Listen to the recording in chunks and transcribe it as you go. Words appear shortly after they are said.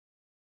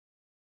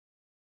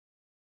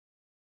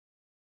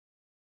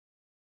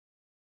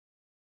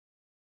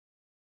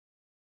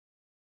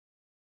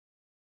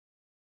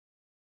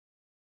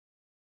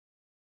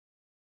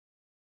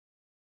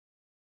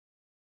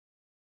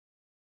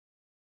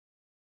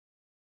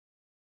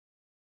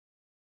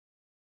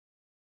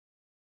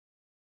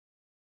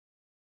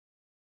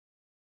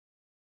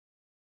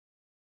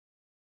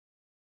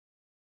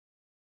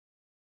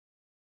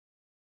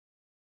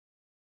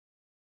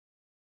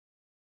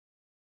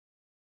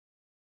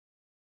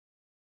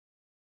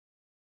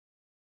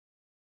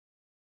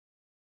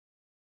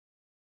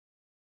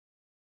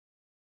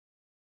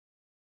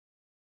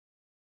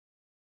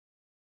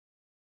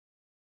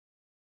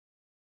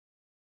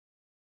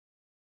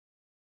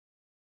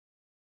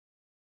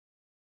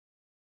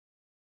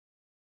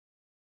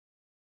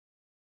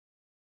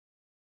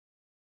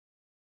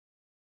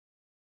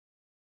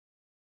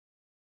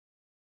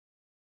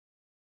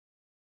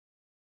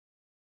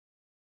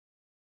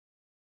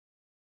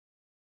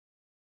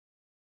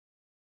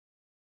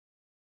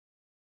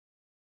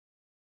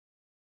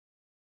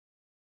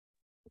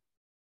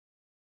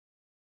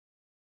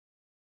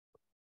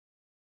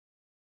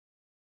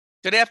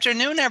Good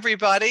afternoon,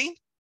 everybody.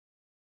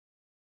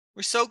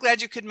 We're so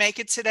glad you could make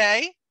it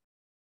today.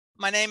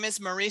 My name is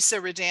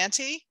Marisa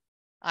Ridanti.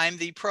 I'm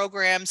the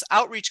program's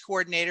outreach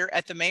coordinator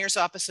at the Mayor's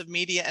Office of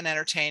Media and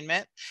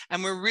Entertainment,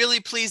 and we're really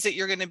pleased that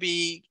you're going to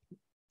be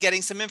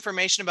getting some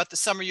information about the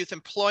Summer Youth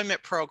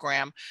Employment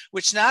Program,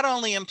 which not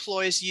only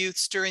employs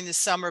youths during the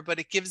summer, but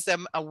it gives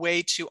them a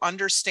way to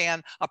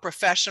understand a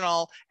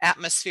professional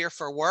atmosphere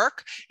for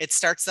work. It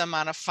starts them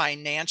on a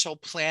financial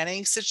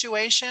planning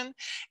situation,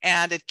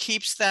 and it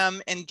keeps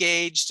them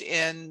engaged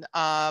in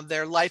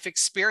their life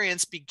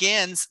experience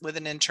begins with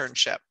an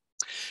internship.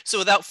 So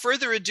without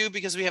further ado,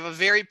 because we have a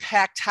very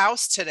packed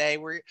house today,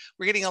 we're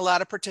getting a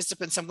lot of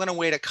participants. I'm going to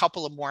wait a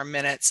couple of more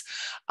minutes.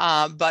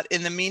 But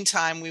in the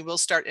meantime, we will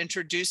start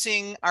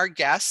introducing our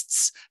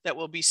guests that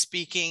will be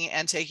speaking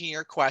and taking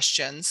your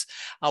questions.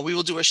 We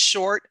will do a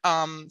short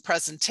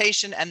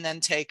presentation and then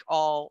take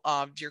all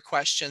of your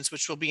questions,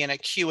 which will be in a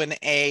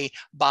Q&A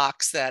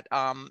box that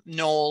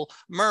Noel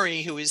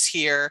Murray, who is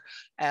here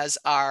as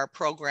our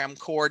program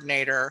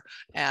coordinator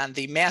and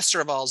the master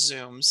of all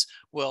Zooms,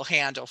 will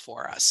handle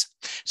for us.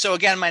 So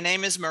again, my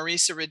name is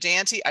Marisa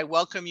Ridanti. I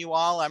welcome you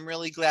all. I'm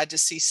really glad to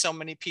see so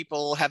many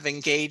people have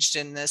engaged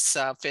in this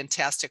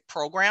fantastic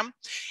program.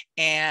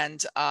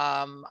 And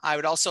I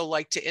would also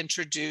like to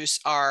introduce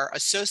our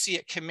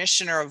Associate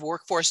Commissioner of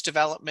Workforce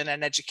Development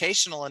and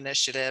Educational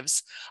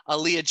Initiatives,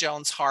 Alia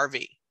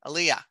Jones-Harvey.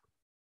 Alia.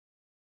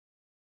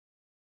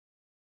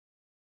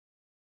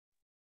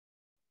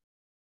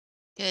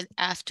 Good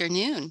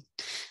afternoon.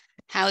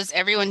 How's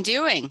everyone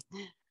doing?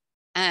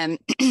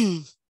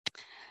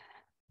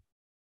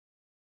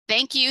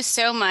 Thank you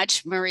so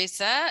much,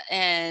 Marisa,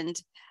 and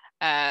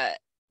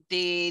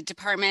the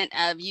Department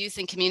of Youth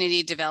and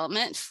Community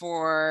Development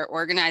for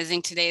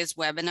organizing today's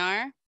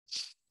webinar.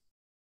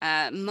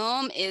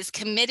 MOM is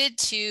committed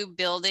to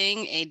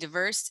building a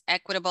diverse,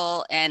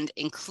 equitable, and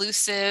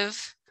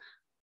inclusive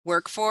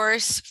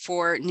workforce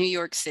for New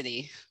York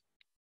City.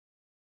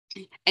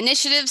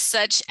 Initiatives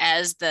such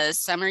as the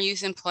Summer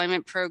Youth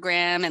Employment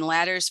Program and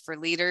Ladders for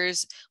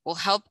Leaders will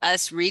help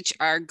us reach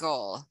our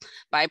goal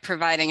by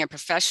providing a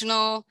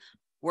professional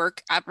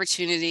work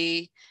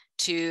opportunity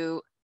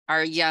to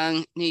our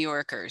young New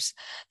Yorkers.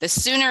 The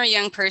sooner a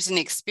young person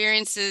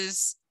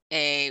experiences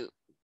a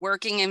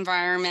working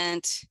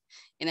environment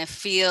in a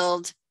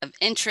field of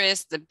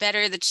interest, the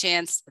better the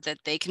chance that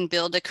they can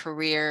build a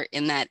career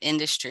in that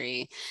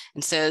industry.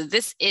 And so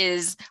this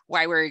is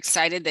why we're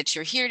excited that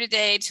you're here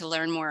today to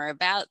learn more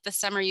about the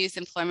Summer Youth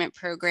Employment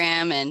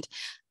Program. And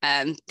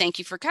thank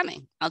you for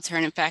coming. I'll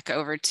turn it back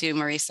over to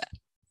Marisa.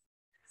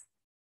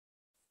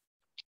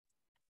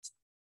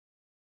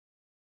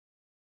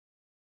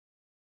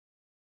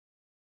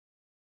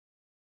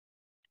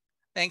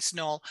 Thanks,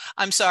 Noel.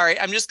 I'm sorry,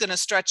 I'm just going to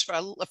stretch for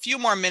a few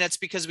more minutes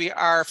because we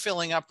are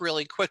filling up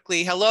really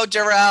quickly. Hello,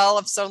 Darrell.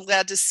 I'm so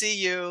glad to see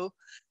you.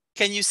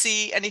 Can you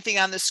see anything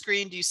on the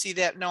screen? Do you see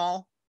that,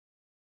 Noel?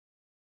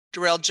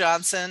 Darrell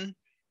Johnson.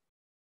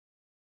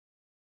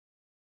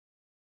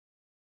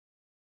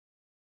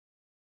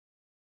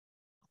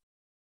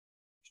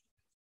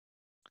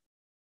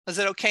 Is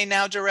it okay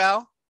now,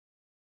 Darrell?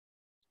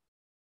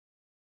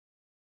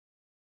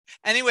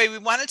 Anyway, we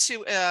wanted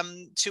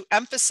to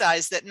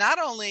emphasize that not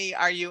only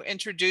are you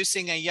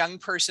introducing a young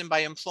person by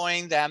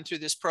employing them through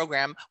this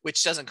program,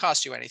 which doesn't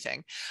cost you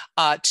anything,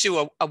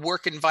 to a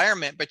work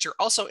environment, but you're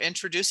also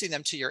introducing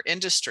them to your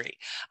industry.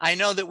 I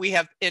know that we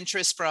have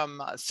interest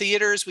from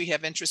theaters, we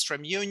have interest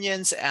from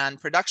unions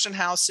and production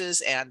houses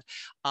and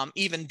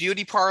even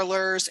beauty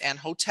parlors and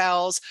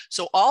hotels.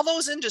 So all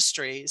those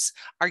industries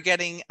are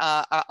getting,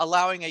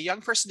 allowing a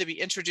young person to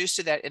be introduced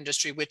to that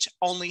industry, which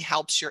only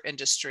helps your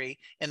industry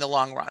in the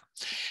long run.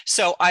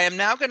 So I am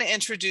now going to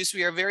introduce,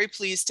 we are very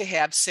pleased to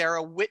have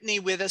Sarah Whitney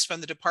with us from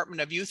the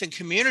Department of Youth and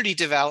Community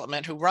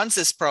Development, who runs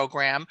this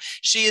program.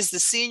 She is the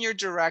Senior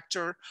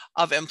Director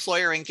of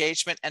Employer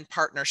Engagement and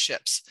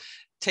Partnerships.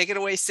 Take it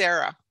away,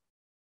 Sarah.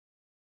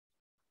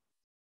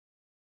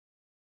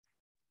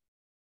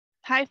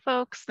 Hi,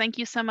 folks. Thank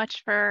you so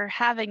much for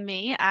having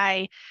me.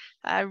 I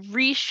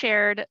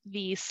reshared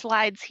the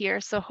slides here,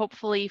 so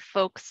hopefully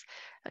folks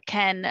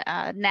can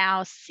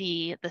now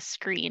see the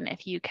screen.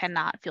 If you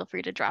cannot, feel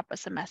free to drop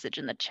us a message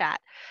in the chat,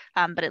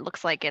 but it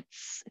looks like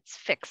it's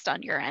fixed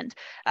on your end.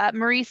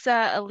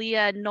 Marisa,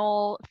 Alia,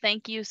 Noel,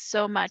 thank you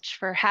so much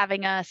for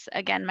having us.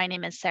 Again, my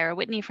name is Sarah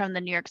Whitney from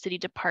the New York City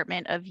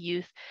Department of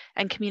Youth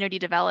and Community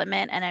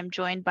Development, and I'm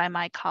joined by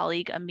my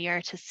colleague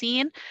Aamer,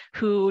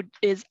 who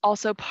is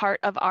also part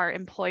of our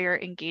employer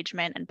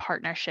engagement and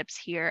partnerships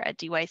here at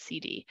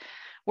DYCD.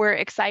 We're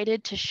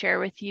excited to share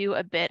with you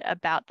a bit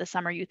about the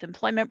Summer Youth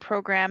Employment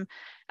Program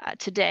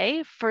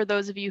today. For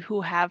those of you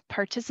who have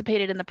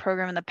participated in the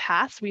program in the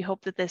past, we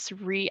hope that this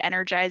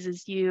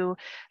re-energizes you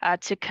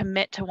to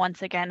commit to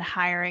once again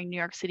hiring New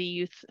York City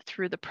youth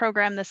through the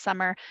program this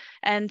summer.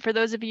 And for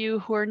those of you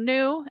who are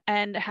new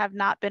and have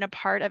not been a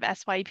part of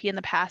SYEP in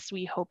the past,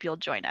 we hope you'll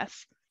join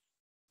us.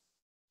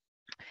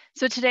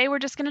 So today we're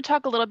just going to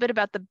talk a little bit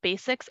about the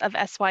basics of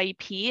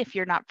SYEP if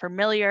you're not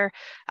familiar,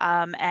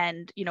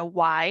 and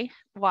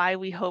why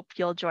we hope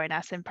you'll join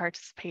us in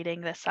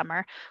participating this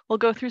summer. We'll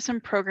go through some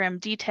program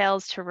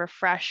details to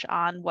refresh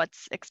on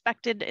what's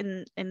expected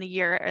in the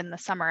year and the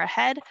summer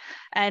ahead,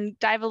 and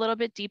dive a little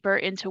bit deeper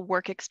into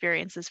work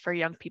experiences for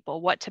young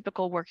people, what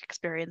typical work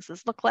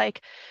experiences look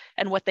like,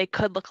 and what they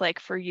could look like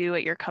for you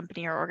at your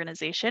company or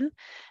organization.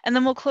 And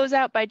then we'll close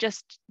out by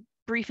just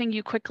briefing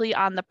you quickly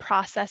on the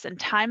process and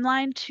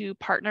timeline to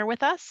partner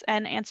with us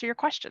and answer your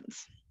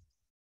questions.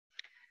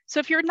 So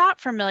if you're not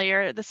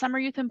familiar, the Summer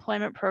Youth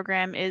Employment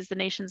Program is the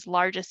nation's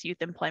largest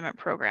youth employment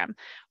program.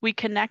 We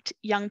connect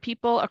young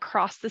people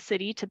across the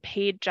city to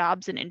paid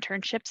jobs and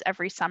internships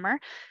every summer.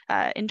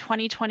 In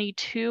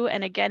 2022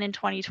 and again in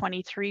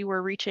 2023,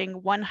 we're reaching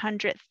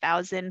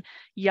 100,000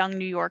 young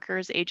New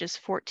Yorkers ages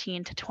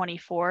 14 to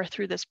 24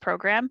 through this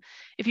program.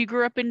 If you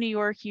grew up in New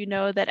York, you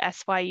know that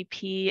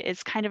SYEP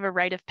is kind of a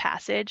rite of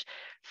passage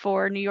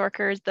for New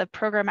Yorkers. The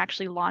program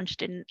actually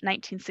launched in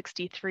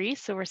 1963,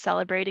 so we're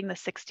celebrating the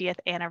 60th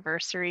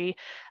anniversary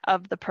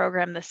of the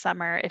program this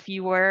summer. If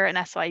you were an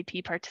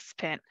SYEP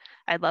participant,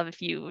 I'd love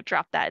if you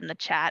drop that in the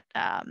chat,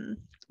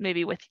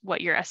 maybe with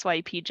what your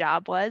SYEP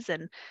job was,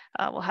 and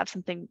we'll have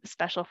something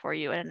special for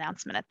you, an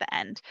announcement at the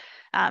end.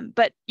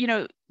 But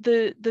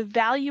the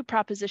value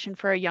proposition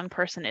for a young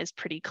person is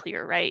pretty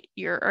clear, right?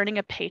 You're earning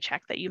a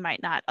paycheck that you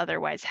might not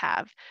otherwise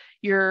have.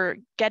 You're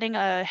getting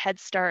a head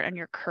start on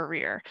your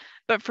career.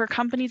 But for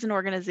companies and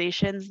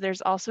organizations,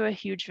 there's also a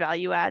huge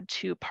value add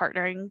to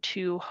partnering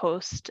to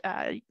host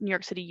New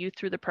York City Youth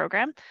through the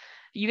program.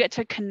 You get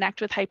to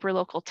connect with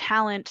hyperlocal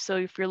talent. So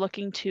if you're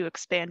looking to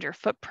expand your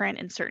footprint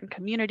in certain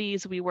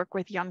communities, we work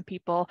with young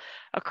people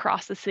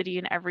across the city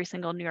in every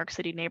single New York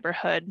City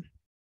neighborhood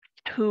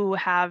who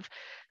have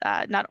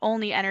not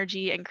only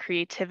energy and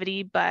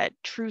creativity, but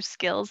true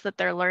skills that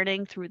they're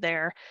learning through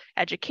their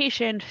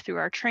education, through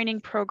our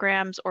training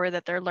programs, or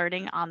that they're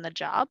learning on the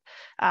job.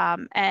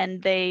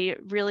 And they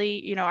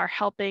really, are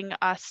helping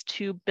us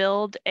to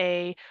build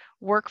a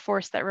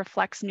workforce that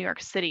reflects New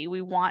York City.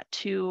 We want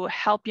to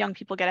help young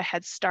people get a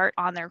head start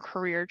on their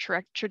career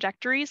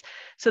trajectories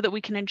so that we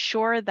can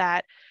ensure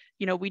that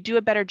we do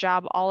a better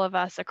job, all of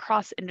us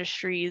across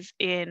industries,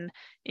 in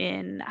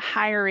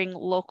hiring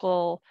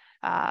local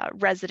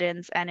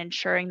residents and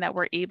ensuring that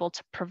we're able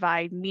to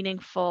provide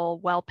meaningful,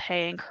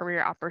 well-paying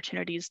career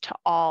opportunities to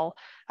all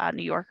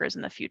New Yorkers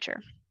in the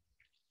future.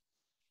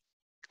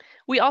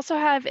 We also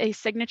have a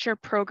signature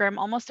program,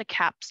 almost a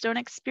capstone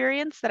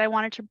experience, that I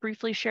wanted to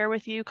briefly share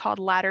with you called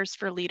Ladders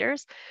for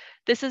Leaders.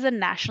 This is a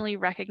nationally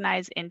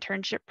recognized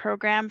internship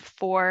program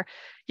for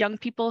young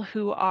people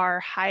who are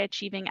high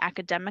achieving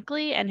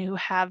academically and who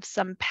have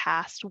some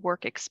past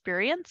work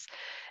experience.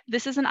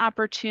 This is an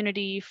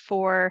opportunity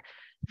for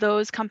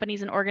those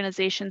companies and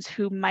organizations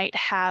who might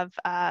have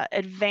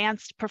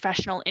advanced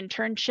professional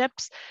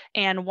internships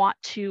and want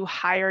to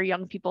hire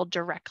young people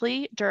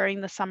directly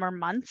during the summer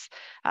months.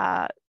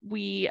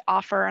 We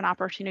offer an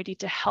opportunity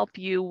to help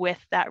you with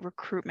that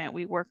recruitment.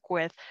 We work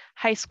with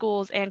high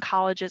schools and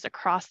colleges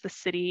across the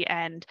city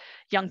and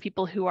young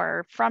people who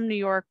are from New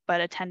York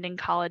but attending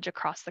college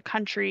across the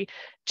country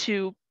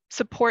to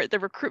support the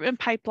recruitment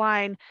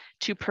pipeline,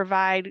 to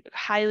provide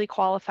highly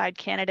qualified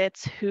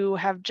candidates who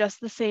have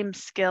just the same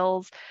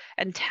skills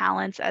and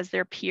talents as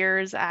their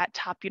peers at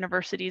top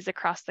universities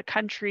across the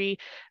country,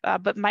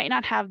 but might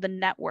not have the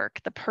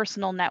network, the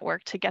personal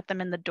network to get them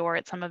in the door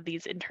at some of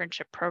these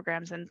internship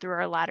programs. And through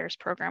our Ladders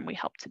program, we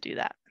help to do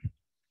that.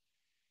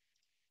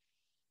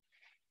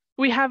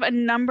 We have a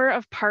number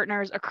of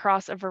partners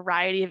across a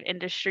variety of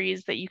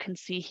industries that you can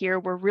see here.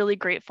 We're really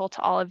grateful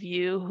to all of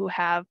you who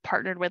have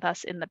partnered with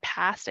us in the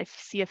past. I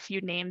see a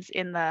few names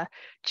in the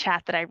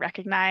chat that I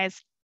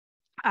recognize.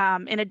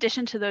 In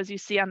addition to those you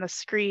see on the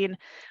screen,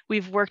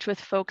 we've worked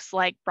with folks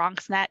like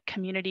BronxNet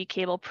Community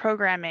Cable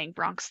Programming,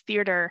 Bronx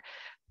Theater,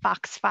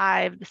 Fox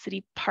 5, the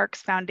City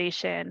Parks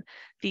Foundation,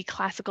 the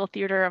Classical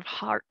Theater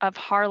of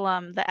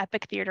Harlem, the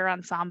Epic Theater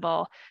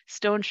Ensemble,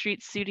 Stone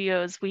Street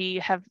Studios. We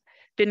have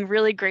been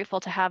really grateful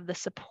to have the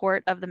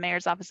support of the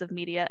Mayor's Office of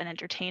Media and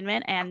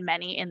Entertainment and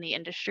many in the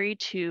industry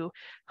to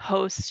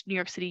host New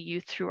York City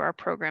Youth through our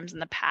programs in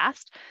the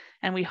past.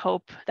 And we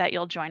hope that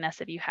you'll join us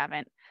if you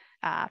haven't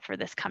for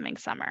this coming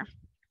summer.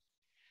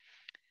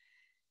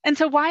 And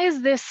so why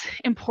is this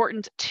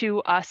important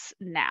to us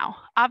now?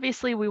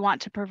 Obviously, we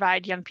want to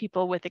provide young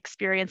people with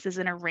experiences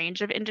in a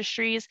range of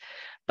industries,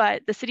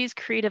 but the city's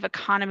creative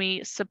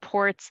economy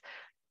supports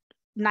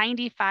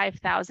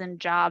 95,000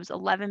 jobs,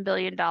 $11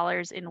 billion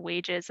in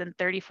wages, and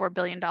 $34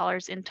 billion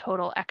in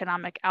total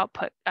economic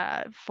output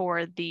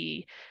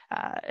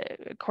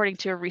according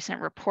to a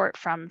recent report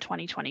from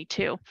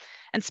 2022.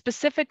 And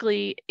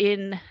specifically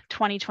in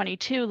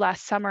 2022,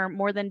 last summer,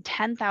 more than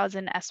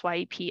 10,000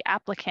 SYEP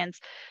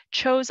applicants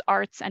chose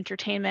arts,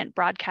 entertainment,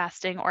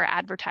 broadcasting, or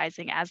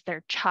advertising as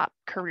their top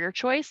career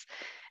choice.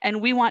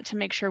 And we want to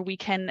make sure we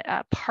can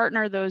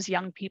partner those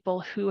young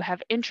people who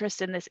have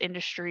interest in this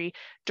industry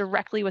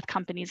directly with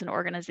companies and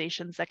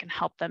organizations that can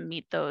help them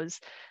meet those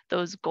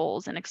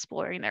goals in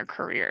exploring their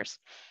careers.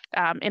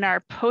 In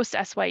our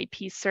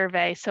post-SYEP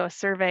survey, so a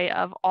survey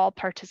of all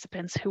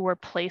participants who were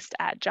placed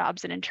at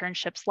jobs and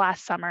internships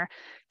last summer,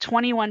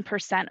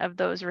 21% of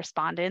those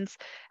respondents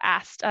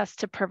asked us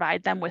to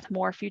provide them with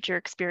more future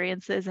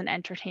experiences in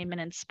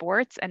entertainment and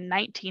sports, and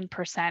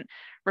 19%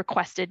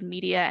 requested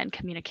media and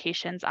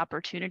communications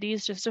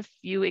opportunities. Just a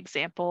few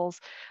examples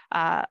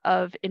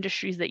of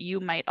industries that you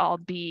might all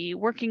be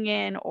working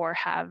in or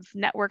have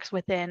networks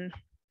within,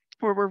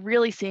 where we're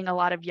really seeing a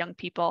lot of young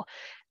people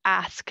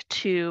ask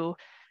to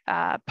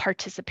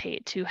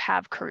participate, to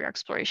have career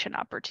exploration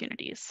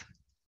opportunities.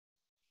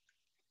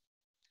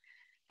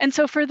 And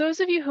so for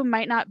those of you who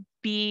might not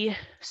be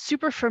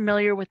super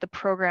familiar with the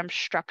program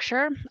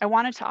structure, I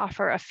wanted to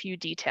offer a few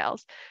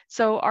details.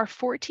 So our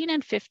 14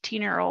 and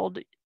 15-year-old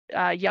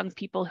young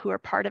people who are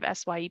part of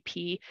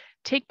SYEP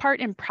take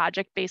part in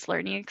project-based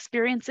learning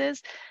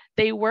experiences.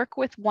 They work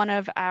with one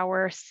of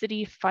our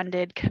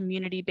city-funded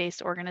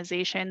community-based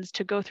organizations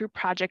to go through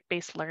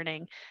project-based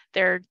learning.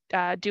 They're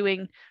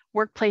doing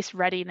workplace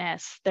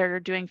readiness,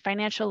 they're doing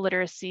financial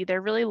literacy,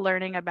 they're really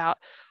learning about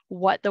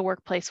what the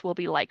workplace will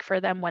be like for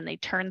them when they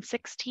turn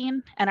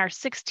 16. And our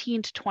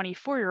 16 to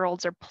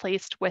 24-year-olds are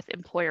placed with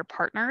employer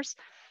partners,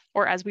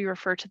 or as we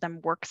refer to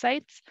them, work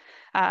sites,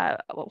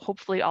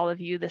 hopefully all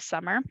of you this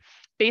summer,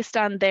 based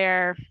on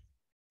their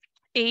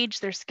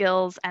age, their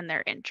skills, and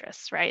their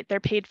interests, right?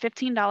 They're paid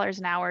 $15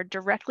 an hour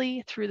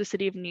directly through the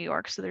city of New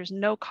York, so there's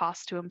no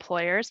cost to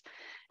employers,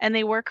 and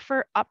they work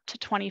for up to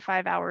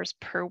 25 hours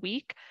per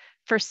week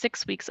for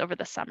 6 weeks over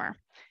the summer.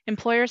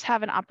 Employers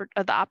have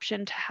the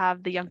option to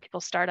have the young people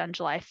start on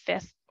July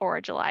 5th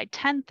or July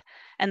 10th,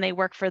 and they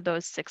work for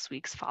those 6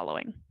 weeks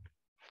following.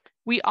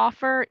 We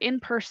offer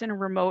in-person,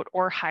 remote,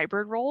 or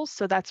hybrid roles,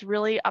 so that's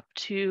really up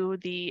to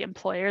the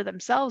employer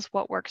themselves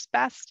what works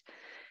best.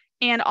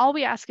 And all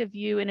we ask of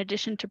you, in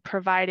addition to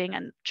providing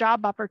a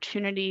job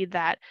opportunity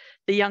that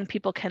the young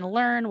people can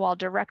learn while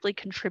directly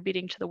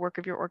contributing to the work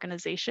of your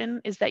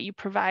organization, is that you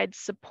provide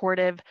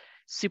supportive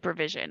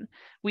supervision.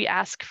 We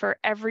ask for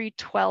every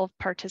 12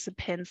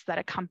 participants that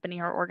a company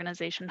or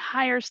organization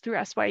hires through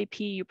SYEP,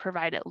 you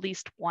provide at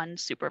least one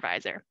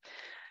supervisor.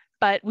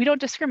 But we don't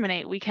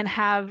discriminate. We can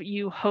have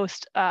you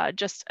host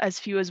just as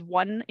few as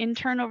one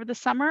intern over the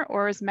summer,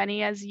 or as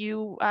many as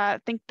you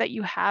think that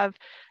you have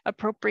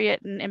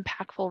appropriate and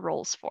impactful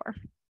roles for.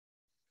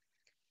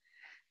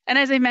 And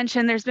as I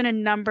mentioned, there's been a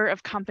number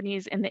of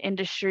companies in the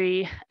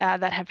industry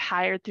that have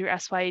hired through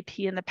SYEP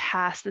in the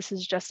past. This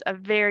is just a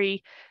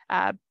very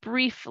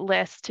brief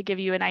list to give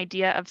you an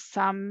idea of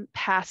some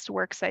past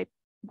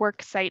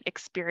worksite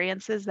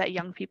experiences that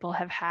young people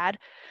have had.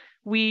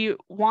 We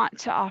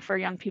want to offer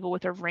young people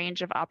with a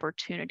range of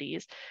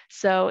opportunities.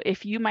 So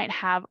if you might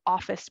have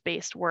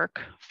office-based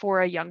work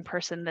for a young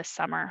person this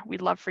summer,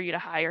 we'd love for you to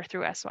hire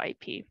through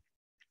SYEP.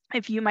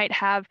 If you might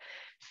have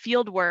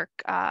field work,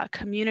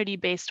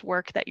 community-based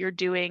work that you're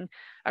doing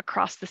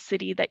across the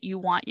city that you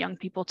want young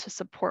people to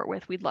support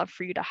with, we'd love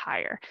for you to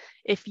hire.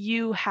 If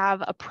you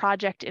have a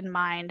project in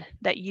mind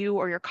that you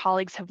or your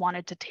colleagues have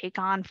wanted to take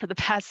on for the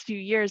past few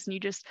years and you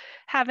just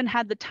haven't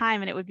had the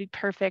time, and it would be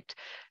perfect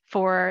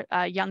for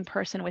a young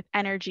person with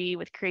energy,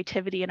 with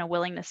creativity, and a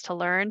willingness to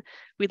learn,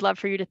 we'd love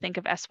for you to think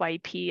of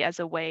SYEP as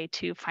a way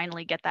to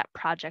finally get that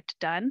project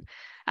done.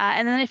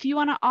 And then if you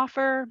want to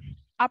offer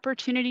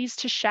opportunities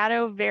to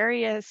shadow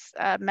various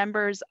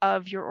members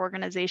of your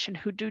organization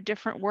who do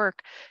different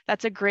work,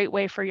 that's a great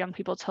way for young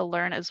people to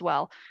learn as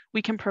well.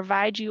 We can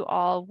provide you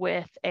all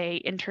with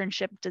an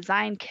internship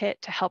design kit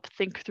to help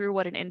think through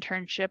what an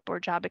internship or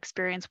job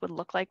experience would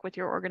look like with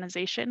your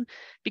organization,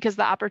 because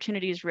the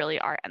opportunities really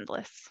are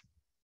endless.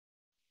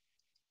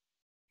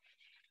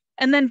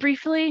 And then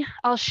briefly,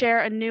 I'll share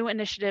a new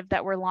initiative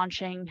that we're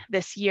launching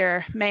this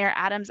year. Mayor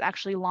Adams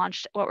actually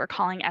launched what we're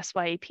calling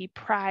SYEP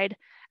Pride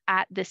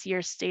at this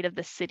year's State of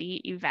the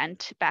City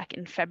event back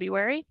in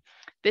February.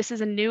 This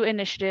is a new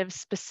initiative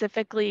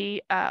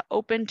specifically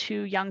open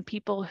to young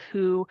people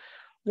who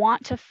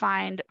want to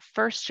find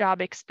first job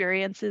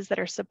experiences that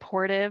are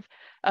supportive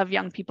of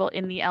young people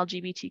in the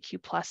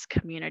LGBTQ+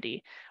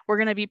 community. We're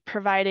going to be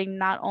providing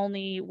not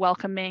only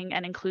welcoming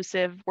and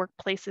inclusive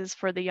workplaces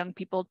for the young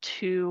people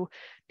to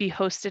be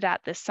hosted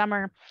at this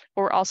summer,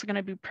 but we're also going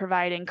to be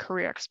providing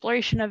career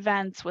exploration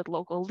events with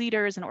local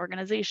leaders and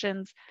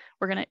organizations.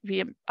 We're going to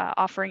be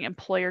offering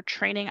employer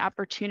training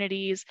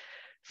opportunities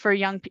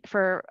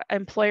for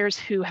employers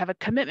who have a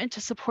commitment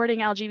to supporting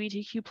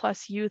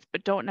LGBTQ+ youth,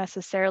 but don't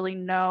necessarily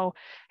know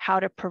how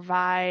to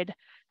provide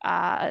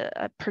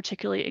a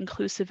particularly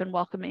inclusive and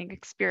welcoming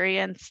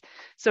experience.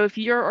 So if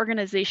your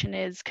organization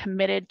is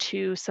committed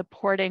to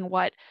supporting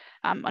what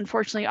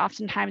unfortunately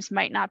oftentimes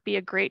might not be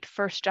a great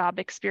first job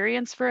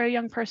experience for a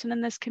young person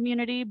in this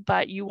community,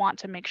 but you want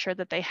to make sure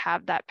that they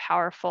have that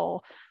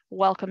powerful,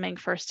 welcoming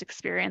first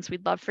experience,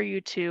 we'd love for you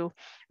to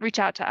reach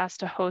out to us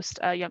to host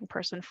a young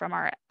person from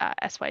our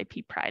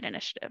SYEP Pride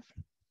initiative.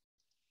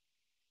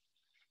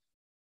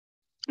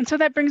 And so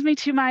that brings me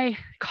to my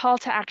call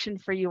to action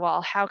for you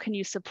all. How can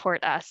you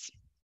support us?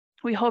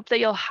 We hope that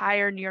you'll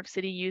hire New York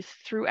City youth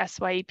through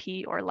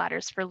SYEP or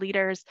Ladders for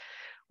Leaders.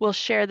 We'll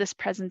share this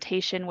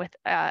presentation with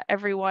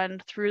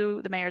everyone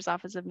through the Mayor's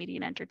Office of Media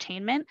and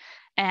Entertainment,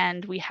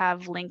 and we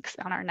have links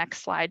on our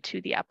next slide to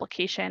the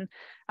application.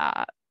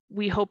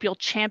 We hope you'll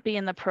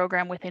champion the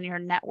program within your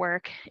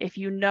network. If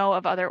you know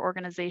of other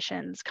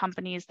organizations,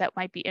 companies that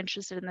might be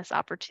interested in this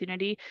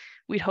opportunity,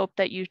 we'd hope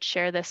that you'd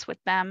share this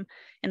with them.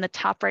 In the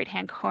top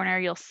right-hand corner,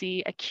 you'll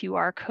see a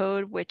QR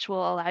code, which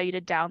will allow you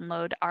to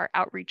download our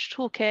outreach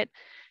toolkit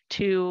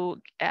to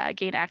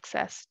gain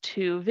access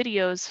to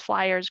videos,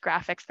 flyers,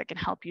 graphics that can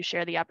help you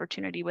share the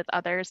opportunity with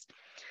others.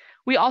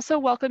 We also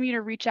welcome you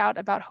to reach out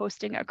about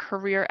hosting a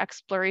career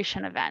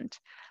exploration event.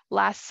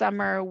 Last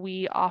summer,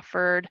 we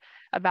offered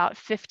about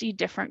 50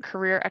 different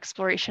career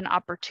exploration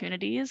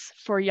opportunities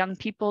for young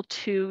people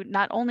to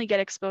not only get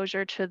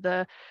exposure to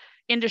the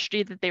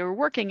industry that they were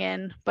working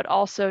in, but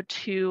also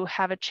to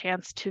have a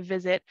chance to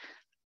visit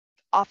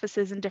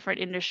offices in different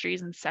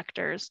industries and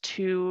sectors,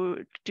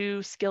 to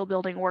do skill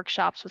building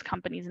workshops with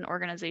companies and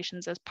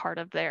organizations as part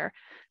of their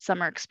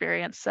summer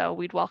experience. So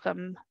we'd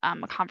welcome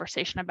a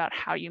conversation about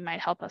how you might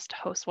help us to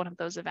host one of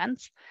those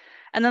events.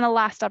 And then the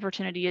last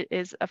opportunity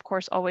is, of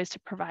course, always to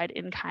provide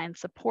in-kind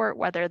support,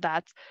 whether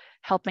that's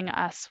helping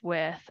us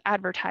with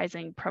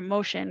advertising,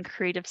 promotion,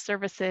 creative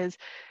services.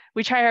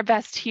 We try our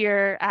best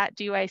here at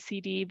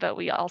DYCD, but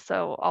we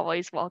also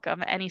always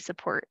welcome any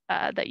support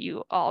that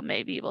you all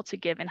may be able to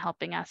give in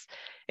helping us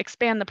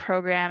expand the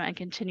program and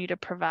continue to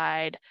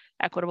provide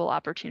equitable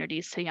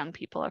opportunities to young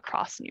people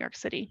across New York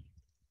City.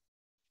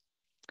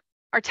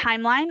 Our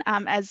timeline,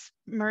 as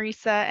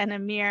Marisa and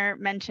Aamer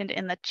mentioned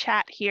in the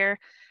chat here,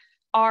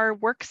 our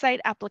worksite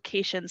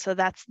application, so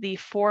that's the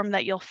form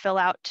that you'll fill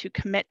out to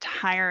commit to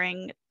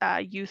hiring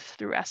youth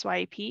through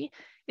SYEP,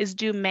 is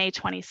due May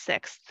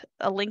 26th.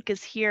 A link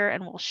is here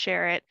and we'll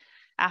share it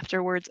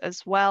afterwards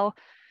as well.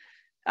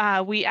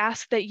 We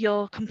ask that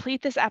you'll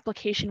complete this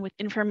application with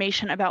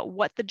information about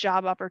what the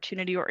job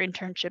opportunity or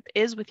internship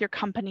is with your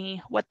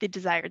company, what the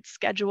desired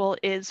schedule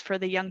is for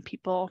the young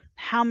people,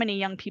 how many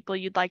young people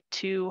you'd like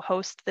to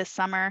host this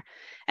summer,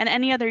 and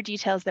any other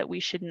details that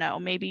we should know.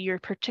 Maybe you're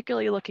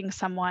particularly looking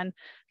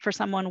for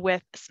someone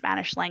with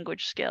Spanish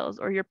language skills,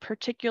 or you're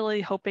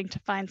particularly hoping to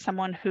find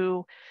someone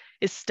who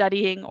is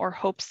studying or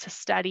hopes to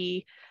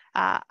study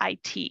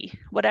IT.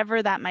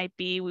 Whatever that might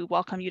be, we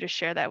welcome you to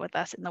share that with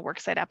us in the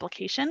worksite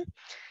application.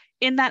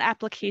 In that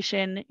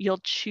application,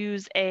 you'll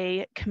choose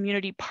a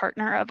community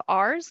partner of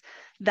ours.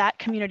 That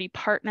community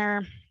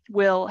partner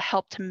will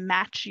help to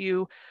match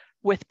you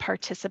with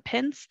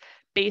participants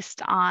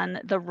based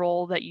on the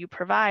role that you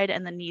provide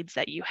and the needs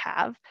that you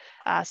have.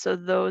 So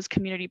those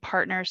community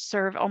partners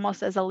serve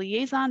almost as a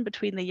liaison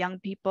between the young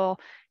people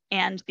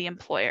and the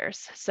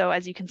employers. So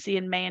as you can see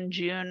in May and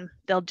June,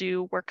 they'll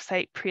do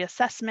worksite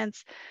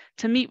pre-assessments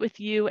to meet with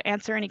you,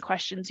 answer any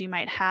questions you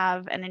might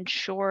have, and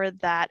ensure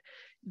that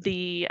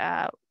the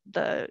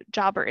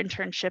job or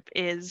internship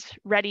is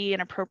ready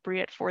and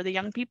appropriate for the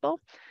young people.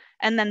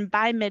 And then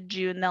by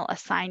mid-June, they'll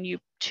assign you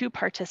 2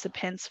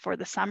 participants for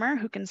the summer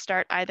who can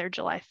start either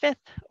July 5th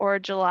or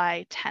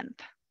July 10th.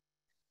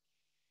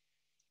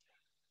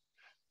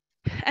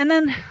 And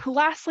then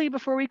lastly,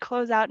 before we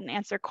close out and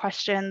answer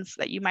questions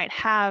that you might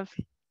have,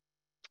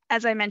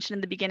 as I mentioned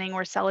in the beginning,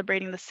 we're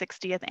celebrating the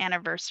 60th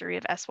anniversary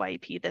of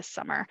SYEP this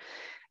summer.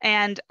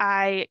 And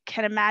I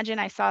can imagine,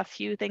 I saw a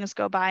few things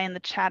go by in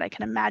the chat. I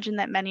can imagine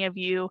that many of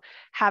you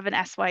have an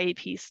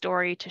SYEP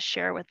story to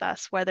share with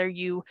us, whether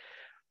you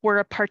were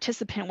a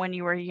participant when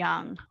you were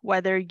young,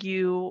 whether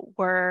you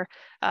were,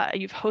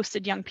 you've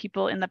hosted young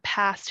people in the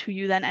past who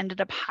you then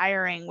ended up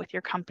hiring with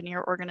your company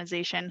or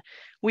organization.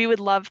 We would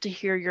love to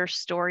hear your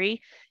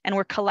story, and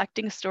we're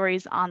collecting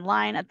stories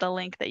online at the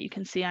link that you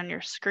can see on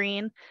your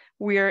screen.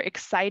 We're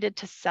excited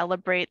to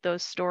celebrate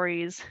those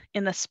stories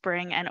in the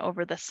spring and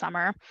over the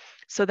summer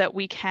so that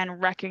we can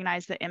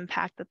recognize the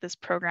impact that this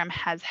program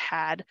has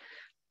had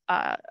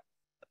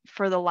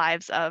for the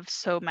lives of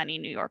so many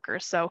New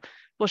Yorkers. So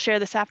we'll share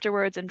this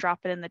afterwards and drop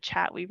it in the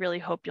chat. We really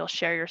hope you'll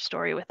share your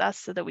story with us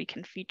so that we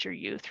can feature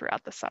you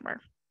throughout the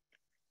summer.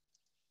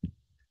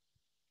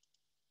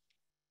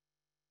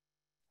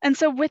 And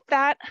so with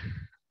that,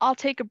 I'll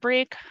take a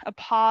break, a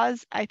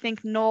pause. I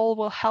think Noel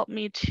will help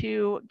me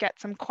to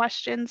get some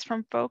questions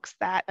from folks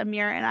that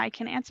Aamer and I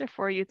can answer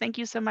for you. Thank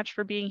you so much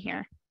for being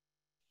here.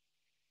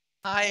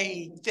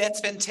 Hi, that's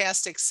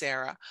fantastic,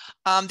 Sarah.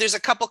 There's a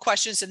couple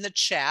questions in the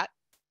chat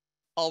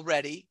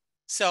already.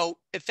 So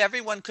if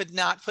everyone could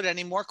not put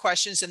any more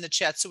questions in the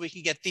chat so we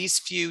can get these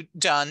few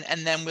done,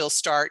 and then we'll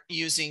start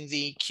using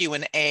the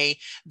Q&A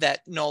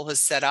that Noel has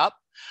set up.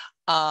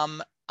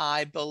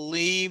 I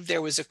believe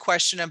there was a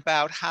question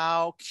about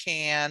how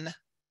can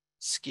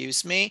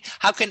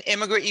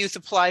immigrant youth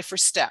apply for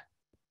STEP?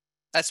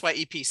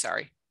 SYEP,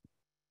 sorry.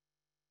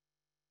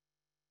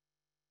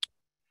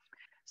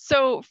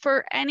 So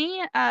for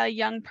any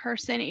young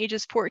person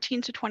ages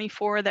 14 to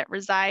 24 that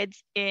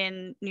resides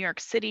in New York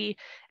City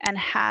and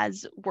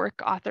has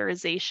work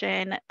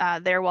authorization,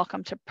 they're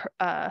welcome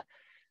to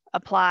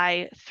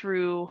apply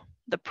through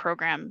the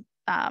program,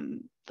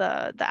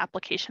 the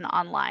application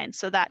online.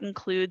 So that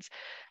includes,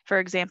 for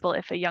example,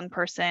 if a young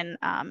person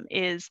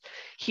is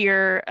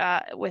here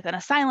with an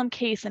asylum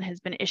case and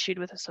has been issued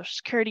with a social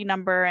security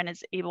number and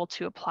is able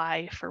to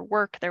apply for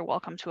work, they're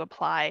welcome to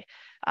apply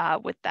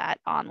with that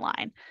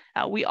online.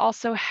 We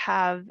also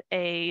have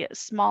a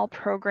small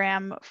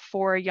program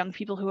for young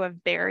people who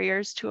have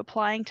barriers to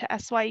applying to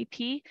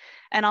SYEP.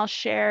 And I'll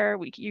share,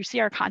 you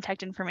see our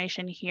contact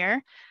information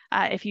here.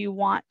 If you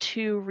want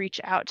to reach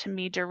out to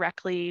me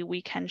directly,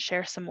 we can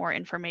share some more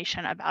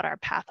information about our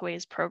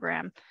Pathways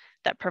program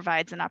that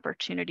provides an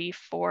opportunity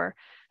for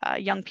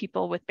young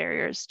people with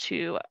barriers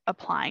to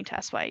applying to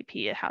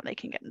SYEP and how they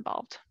can get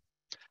involved.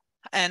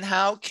 And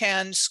how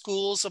can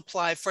schools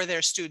apply for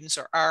their students,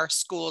 or are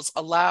schools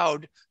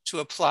allowed to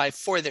apply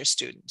for their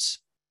students?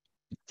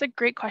 It's a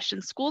great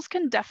question. Schools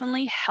can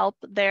definitely help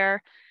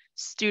their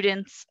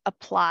students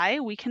apply.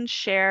 We can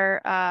share,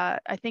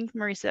 I think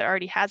Marisa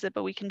already has it,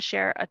 but we can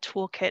share a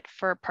toolkit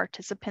for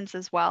participants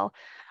as well.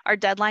 Our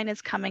deadline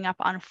is coming up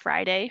on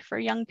Friday for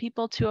young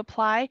people to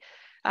apply.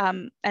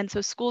 And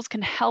so schools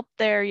can help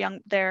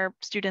their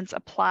students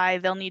apply.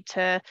 They'll need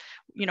to,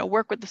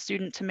 work with the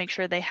student to make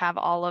sure they have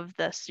all of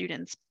the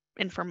students'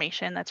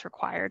 information that's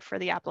required for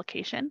the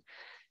application.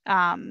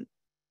 And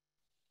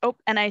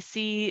I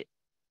see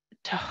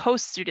to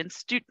host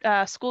students.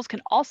 Schools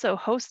can also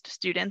host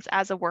students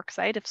as a work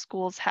site if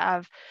schools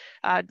have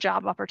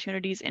job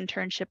opportunities,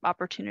 internship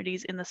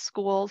opportunities in the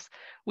schools.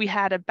 We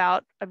had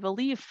about, I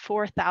believe,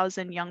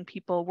 4,000 young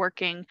people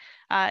working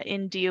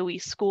in DOE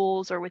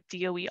schools or with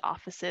DOE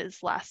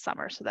offices last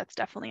summer. So that's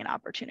definitely an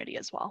opportunity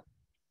as well.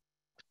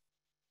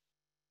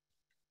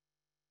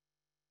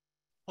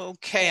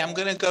 Okay, I'm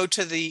going to go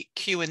to the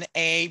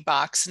Q&A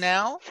box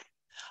now.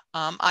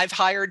 I've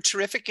hired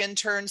terrific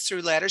interns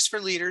through Ladders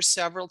for Leaders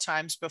several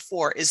times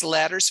before. Is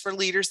Ladders for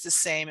Leaders the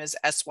same as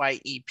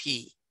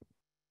SYEP?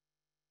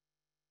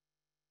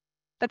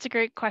 That's a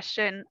great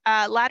question.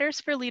 Ladders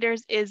for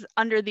Leaders is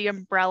under the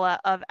umbrella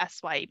of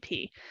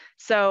SYEP.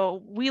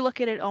 So we look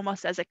at it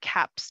almost as a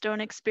capstone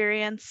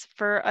experience.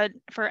 For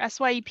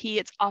SYEP,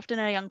 it's often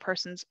a young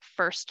person's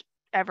first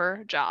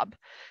ever job.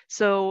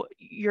 So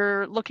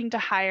you're looking to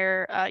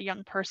hire a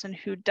young person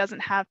who doesn't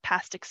have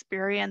past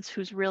experience,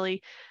 who's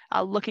really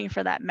looking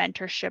for that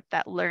mentorship,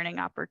 that learning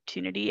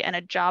opportunity, and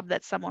a job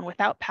that someone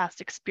without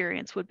past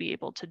experience would be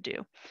able to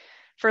do.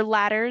 For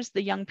Ladders,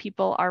 the young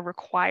people are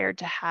required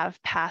to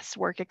have past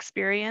work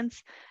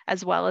experience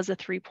as well as a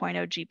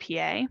 3.0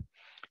 GPA.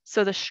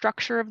 So the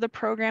structure of the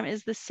program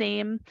is the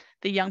same.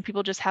 The young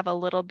people just have a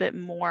little bit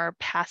more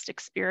past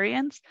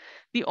experience.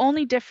 The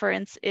only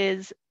difference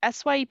is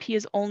SYEP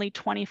is only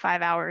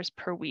 25 hours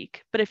per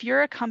week. But if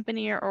you're a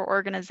company or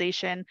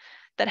organization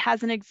that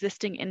has an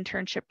existing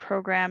internship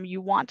program, you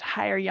want to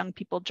hire young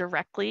people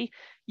directly,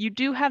 you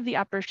do have the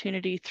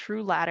opportunity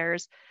through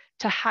Ladders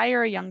to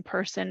hire a young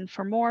person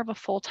for more of a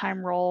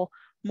full-time role,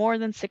 more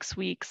than 6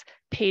 weeks,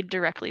 paid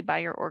directly by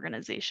your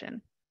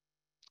organization.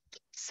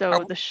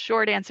 So the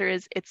short answer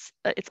is it's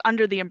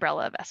under the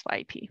umbrella of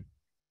SYEP.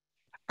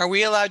 Are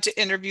we allowed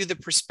to interview the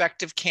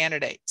prospective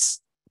candidates?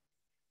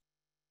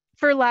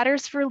 For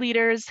Ladders for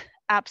Leaders,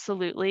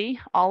 absolutely.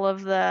 All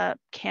of the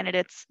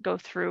candidates go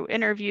through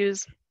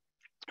interviews.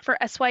 For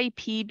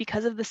SYEP,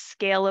 because of the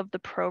scale of the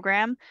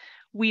program,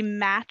 we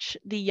match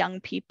the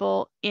young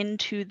people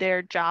into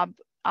their job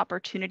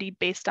opportunity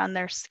based on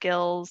their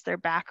skills, their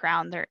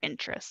background, their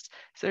interests.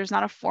 So there's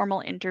not a formal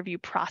interview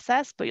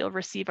process, but you'll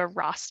receive a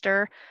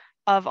roster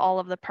of all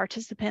of the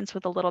participants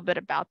with a little bit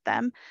about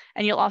them.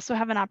 And you'll also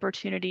have an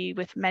opportunity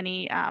with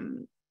many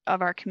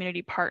of our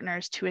community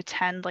partners to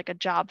attend like a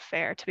job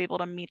fair to be able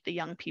to meet the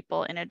young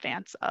people in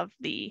advance of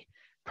the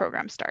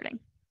program starting.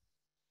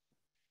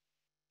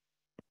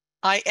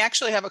 I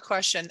actually have a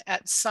question.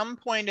 At some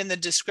point in the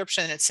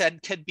description, it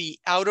said could be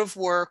out of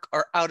work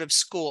or out of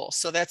school.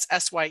 So that's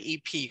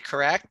SYEP,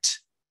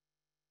 correct?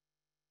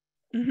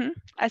 Mm-hmm.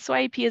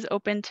 SYEP is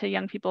open to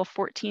young people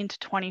 14 to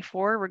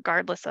 24,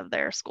 regardless of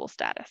their school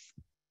status.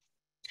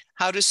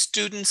 How do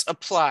students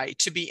apply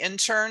to be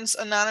interns,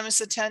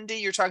 anonymous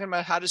attendee? You're talking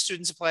about how do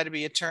students apply to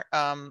be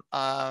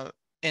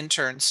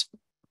interns?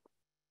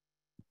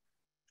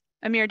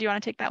 Aamer, do you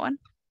want to take that one?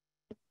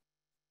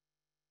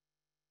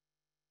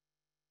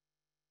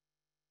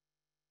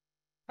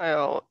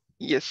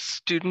 Yes,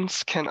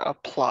 students can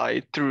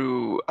apply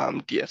through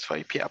the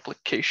SYEP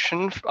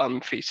application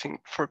facing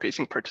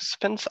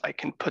participants. I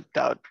can put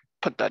that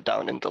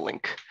down in the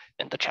link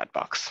in the chat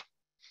box.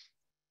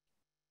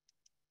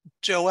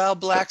 Joelle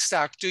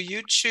Blackstock, do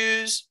you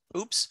choose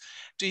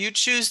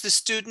the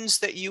students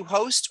that you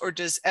host, or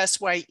does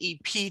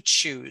SYEP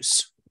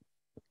choose?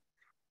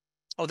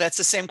 Oh, that's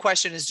the same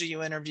question as do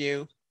you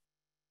interview?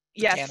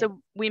 Yes, so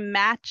we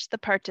match the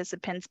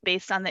participants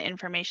based on the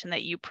information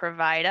that you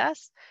provide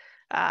us.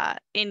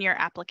 in your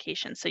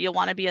application. So you'll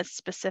want to be as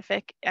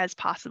specific as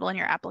possible in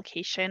your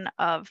application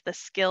of the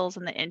skills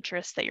and the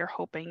interests that you're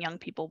hoping young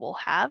people will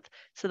have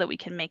so that we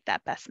can make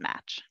that best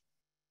match.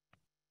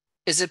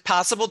 Is it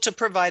possible to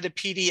provide a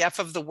PDF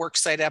of the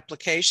worksite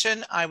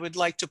application? I would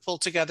like to pull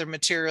together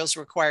materials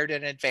required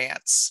in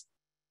advance.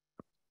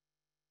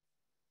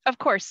 Of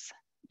course.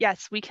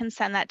 Yes, we can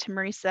send that to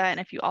Marisa. And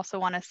if you also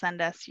want to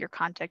send us your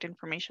contact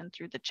information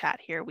through the chat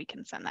here, we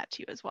can send that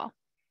to you as well.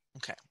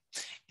 Okay.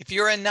 If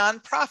you're a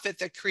nonprofit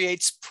that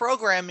creates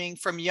programming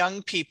from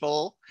young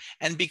people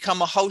and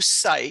become a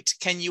host site,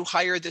 can you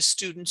hire the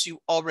students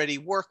you already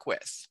work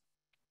with?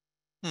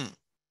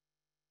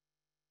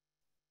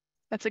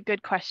 That's a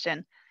good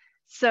question.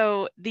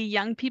 So the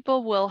young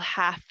people will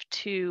have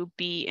to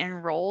be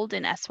enrolled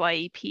in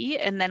SYEP,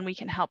 and then we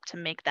can help to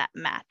make that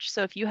match.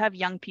 So if you have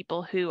young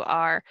people who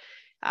are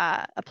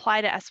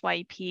apply to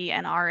SYEP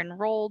and are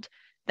enrolled,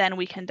 then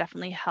we can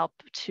definitely help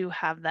to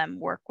have them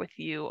work with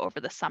you over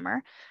the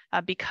summer.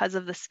 Because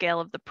of the scale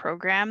of the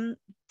program,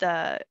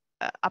 the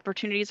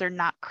opportunities are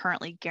not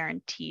currently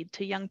guaranteed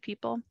to young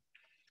people.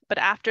 But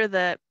after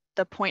the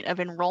point of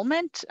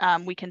enrollment,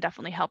 we can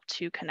definitely help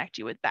to connect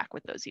you back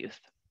with those youth.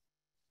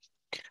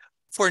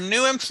 For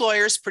new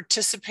employers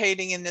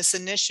participating in this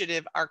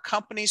initiative, are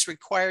companies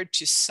required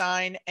to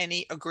sign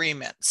any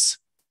agreements?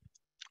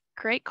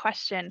 Great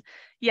question.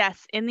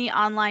 Yes, in the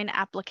online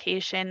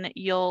application,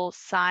 you'll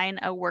sign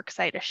a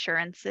worksite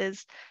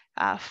assurances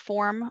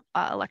form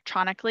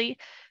electronically.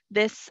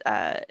 This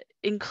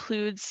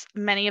includes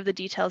many of the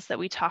details that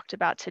we talked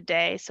about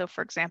today. So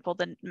for example,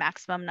 the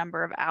maximum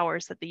number of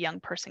hours that the young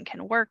person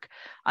can work,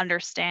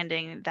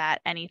 understanding that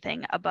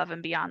anything above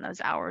and beyond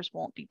those hours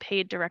won't be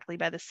paid directly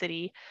by the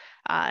city,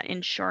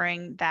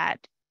 ensuring that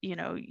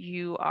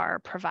you are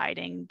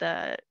providing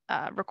the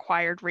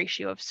required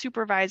ratio of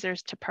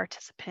supervisors to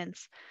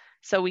participants.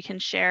 So we can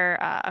share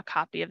a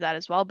copy of that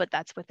as well, but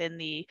that's within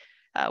the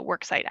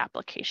worksite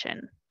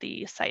application,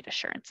 the site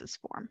assurances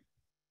form.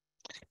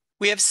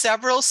 We have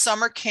several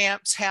summer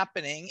camps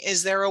happening.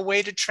 Is there a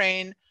way to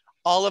train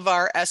all of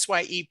our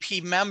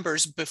SYEP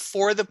members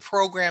before the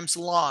program's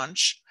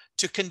launch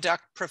to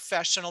conduct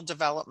professional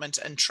development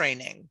and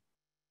training?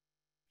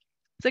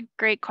 It's a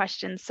great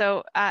question.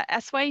 So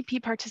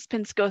SYEP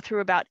participants go through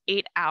about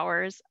 8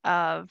 hours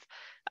of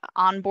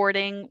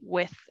onboarding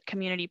with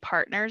community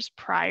partners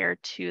prior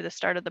to the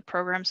start of the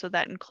program. So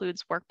that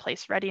includes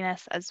workplace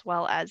readiness as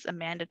well as a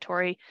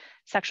mandatory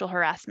sexual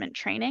harassment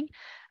training.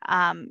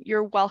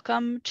 You're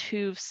welcome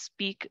to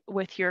speak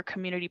with your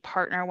community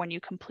partner when you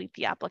complete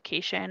the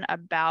application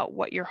about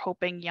what you're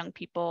hoping young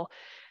people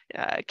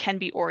can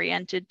be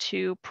oriented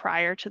to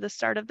prior to the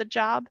start of the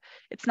job.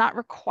 It's not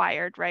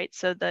required, right?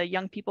 So the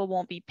young people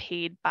won't be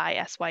paid by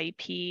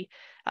SYEP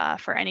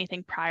for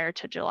anything prior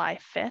to July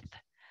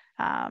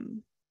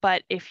 5th.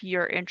 But if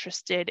you're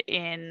interested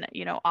in,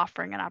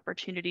 offering an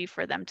opportunity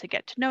for them to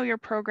get to know your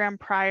program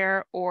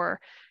prior, or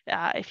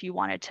if you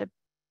wanted to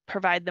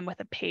provide them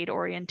with a paid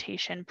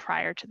orientation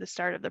prior to the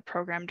start of the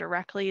program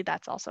directly,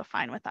 that's also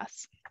fine with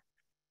us.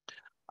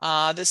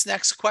 This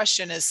next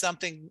question is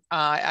something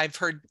I've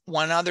heard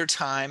one other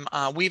time.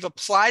 We've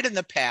applied in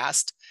the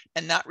past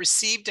and not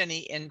received any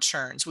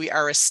interns. We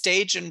are a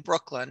stage in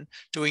Brooklyn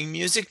doing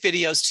music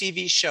videos,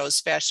 TV shows,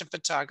 fashion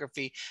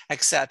photography,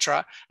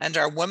 etc., and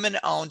are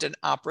women-owned and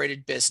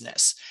operated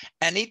business.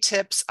 Any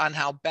tips on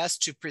how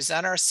best to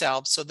present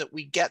ourselves so that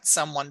we get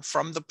someone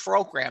from the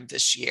program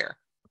this year?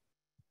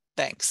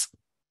 Thanks.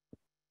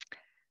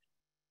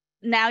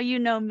 Now you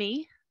know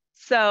me.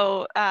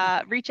 So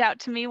reach out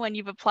to me when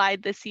you've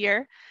applied this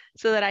year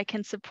so that I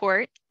can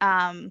support.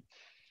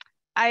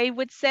 I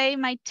would say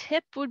my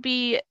tip would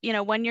be,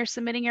 when you're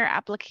submitting your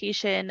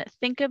application,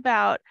 think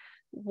about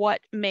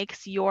what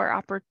makes your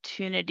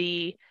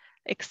opportunity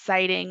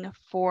exciting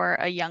for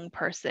a young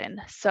person.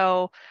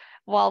 So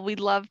while we'd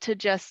love to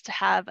just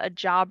have a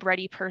job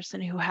ready person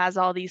who has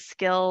all these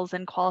skills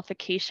and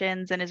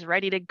qualifications and is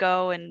ready to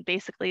go and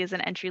basically is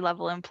an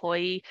entry-level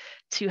employee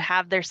to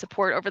have their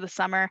support over the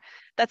summer,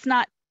 that's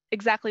not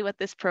exactly what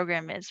this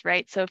program is,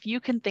 right? So if you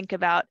can think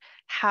about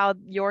how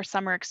your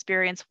summer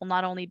experience will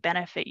not only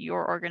benefit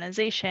your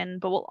organization,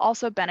 but will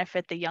also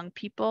benefit the young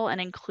people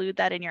and include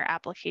that in your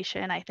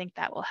application, I think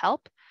that will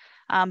help.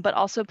 But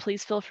also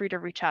please feel free to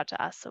reach out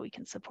to us so we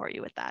can support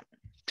you with that.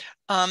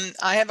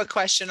 I have a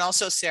question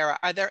also, Sarah.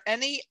 Are there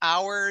any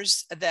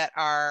hours that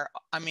are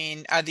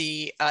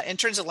the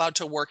interns allowed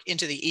to work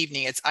into the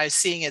evening? I'm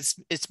seeing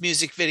it's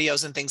music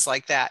videos and things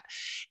like that.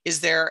 Is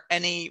there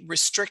any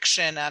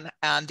restriction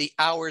on the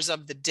hours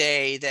of the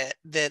day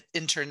that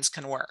interns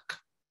can work?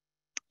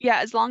 Yeah,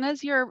 as long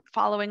as you're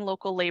following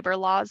local labor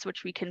laws,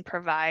 which we can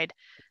provide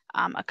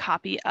a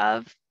copy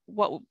of.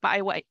 What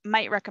I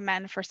might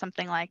recommend for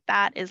something like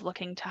that is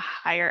looking to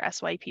hire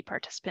SYEP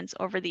participants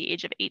over the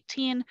age of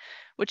 18,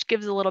 which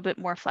gives a little bit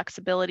more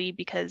flexibility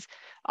because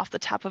off the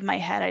top of my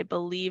head, I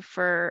believe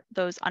for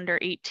those under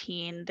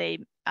 18, they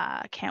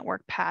can't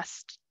work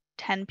past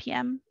 10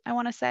 p.m., I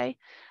want to say,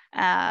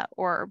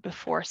 or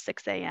before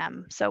 6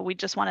 a.m. So we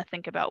just want to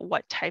think about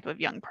what type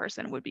of young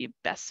person would be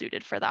best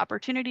suited for the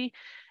opportunity,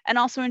 and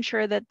also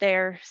ensure that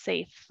they're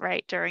safe,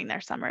 right, during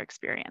their summer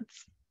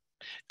experience.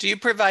 Do you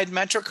provide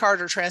MetroCard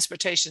or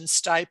transportation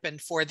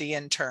stipend for the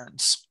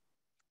interns?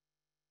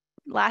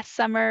 Last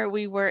summer,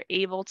 we were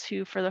able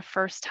to, for the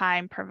first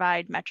time,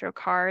 provide Metro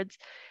cards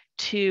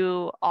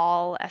to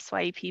all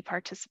SYEP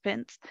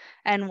participants.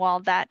 And while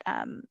that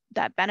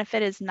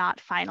benefit is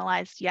not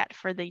finalized yet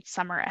for the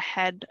summer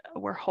ahead,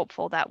 we're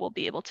hopeful that we'll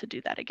be able to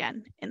do that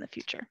again in the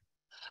future.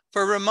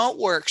 For remote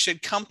work,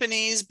 should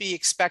companies be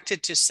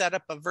expected to set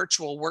up a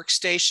virtual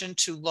workstation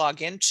to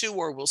log into,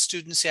 or will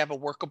students have a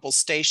workable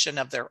station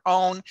of their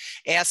own?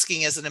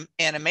 Asking as an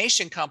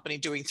animation company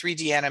doing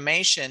 3D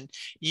animation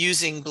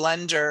using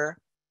Blender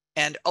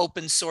and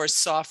open source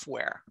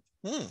software.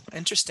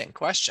 Interesting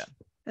question.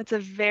 That's a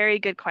very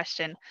good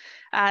question.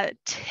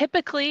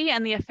 Typically,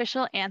 and the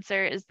official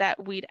answer is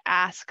that we'd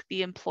ask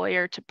the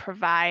employer to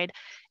provide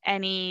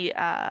any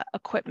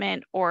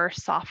equipment or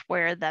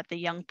software that the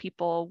young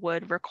people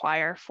would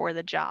require for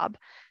the job.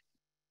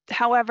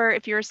 However,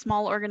 if you're a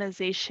small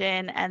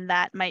organization and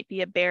that might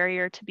be a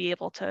barrier to be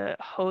able to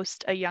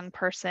host a young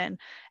person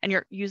and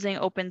you're using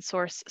open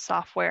source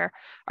software,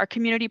 our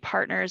community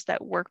partners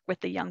that work with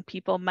the young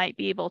people might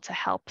be able to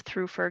help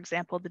through, for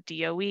example, the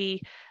DOE,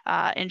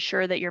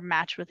 ensure that you're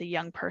matched with a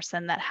young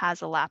person that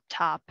has a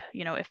laptop,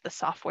 you know, if the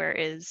software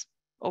is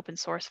open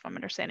source, if I'm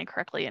understanding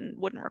correctly, and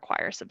wouldn't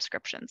require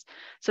subscriptions.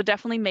 So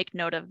definitely make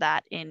note of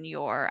that in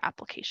your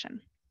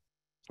application.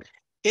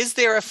 Is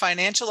there a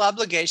financial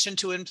obligation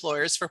to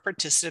employers for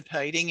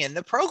participating in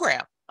the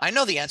program? I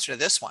know the answer to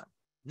this one.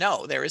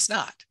 No, there is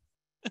not.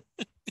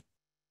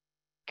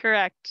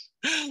 Correct.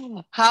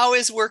 How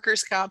is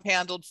workers' comp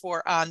handled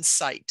for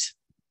on-site?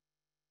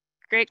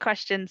 Great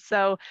question.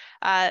 So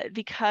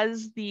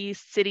because the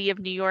city of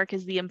New York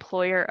is the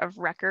employer of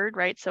record,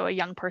 right? So a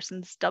young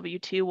person's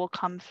W-2 will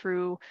come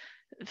through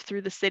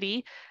the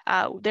city.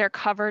 They're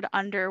covered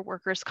under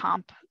workers'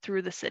 comp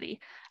through the city.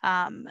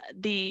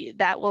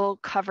 That will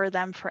cover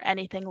them for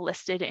anything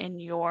listed in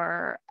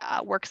your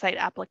worksite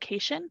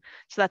application.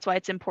 So that's why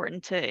it's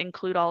important to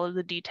include all of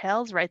the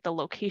details, right? The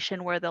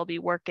location where they'll be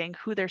working,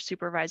 who their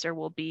supervisor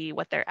will be,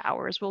 what their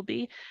hours will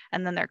be,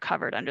 and then they're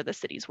covered under the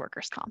city's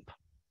workers' comp.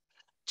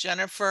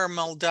 Jennifer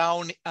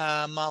Muldowney,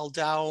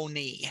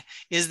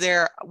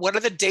 what are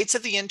the dates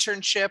of the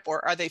internship,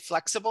 or are they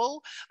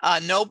flexible?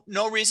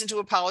 No reason to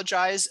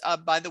apologize.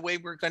 By the way,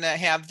 we're going to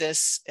have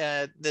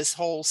this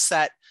whole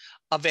set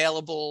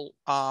available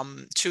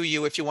to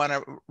you if you want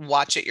to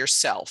watch it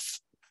yourself.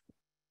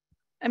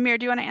 Aamer,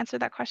 do you want to answer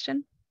that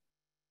question?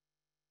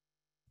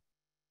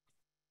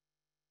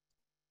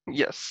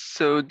 Yes,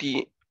 so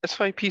the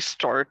SYP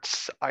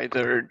starts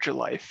either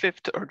July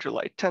 5th or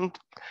July 10th,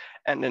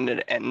 and then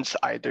it ends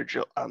either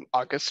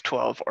August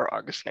 12 or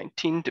August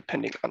 19,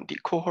 depending on the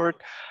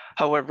cohort.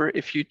 However,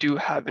 if you do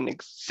have an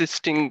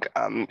existing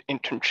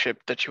internship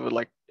that you would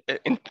like,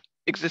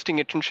 existing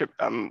internship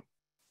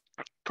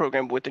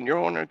program within your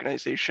own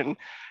organization,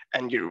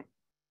 and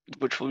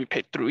which will be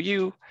paid through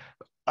you,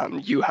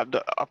 you have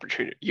the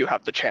opportunity, you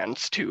have the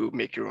chance to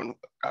make your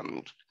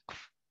own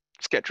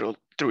schedule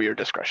through your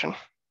discretion.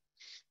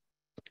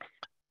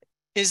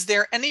 Is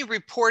there any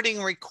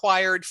reporting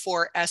required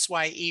for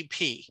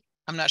SYEP?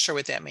 I'm not sure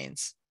what that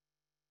means.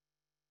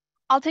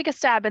 I'll take a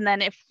stab, and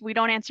then if we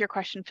don't answer your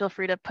question, feel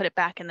free to put it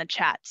back in the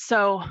chat.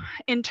 So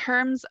in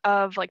terms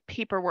of like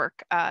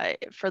paperwork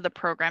for the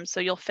program,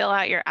 so you'll fill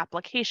out your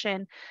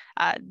application.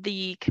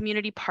 The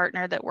community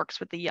partner that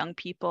works with the young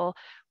people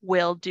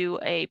will do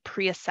a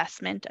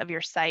pre-assessment of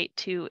your site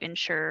to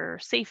ensure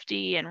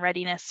safety and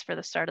readiness for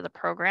the start of the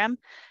program.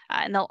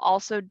 And they'll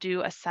also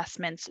do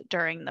assessments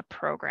during the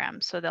program.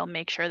 So they'll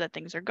make sure that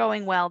things are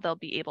going well. They'll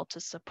be able to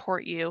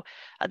support you.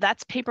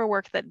 That's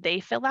paperwork that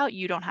they fill out.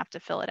 You don't have to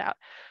fill it out.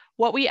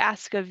 What we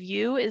ask of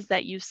you is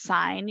that you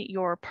sign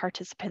your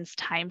participants'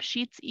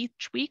 timesheets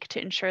each week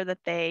to ensure that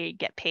they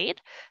get paid.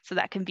 So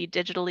that can be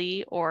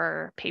digitally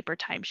or paper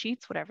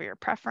timesheets, whatever your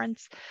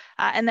preference.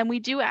 And then we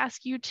do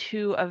ask you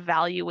to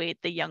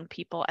evaluate the young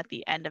people at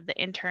the end of the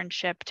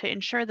internship to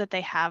ensure that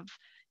they have,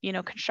 you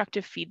know,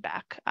 constructive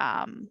feedback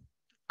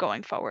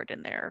going forward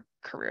in their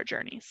career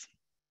journeys.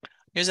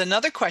 Here's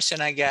another question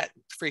I get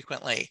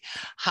frequently.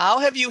 How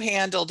have you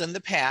handled in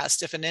the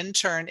past if an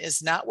intern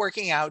is not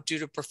working out due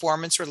to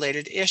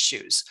performance-related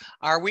issues?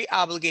 Are we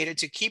obligated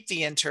to keep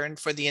the intern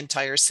for the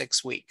entire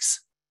 6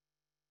 weeks?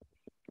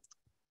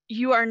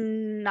 You are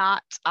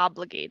not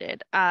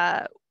obligated.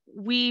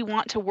 We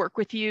want to work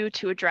with you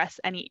to address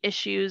any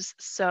issues.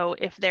 So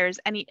if there's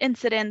any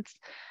incidents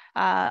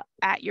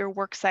at your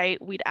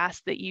worksite, we'd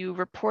ask that you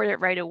report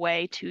it right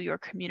away to your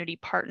community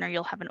partner.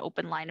 You'll have an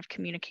open line of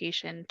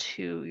communication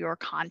to your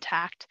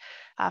contact.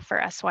 for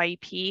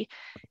SYEP,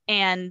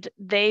 and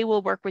they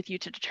will work with you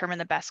to determine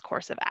the best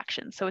course of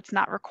action. So it's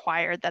not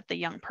required that the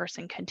young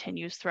person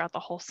continues throughout the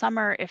whole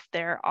summer if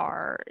there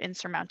are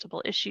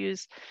insurmountable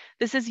issues.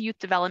 This is a youth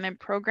development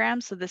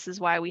program, so this is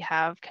why we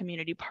have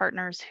community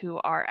partners who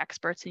are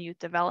experts in youth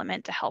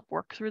development to help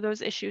work through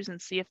those issues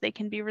and see if they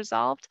can be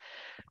resolved.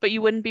 But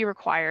you wouldn't be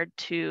required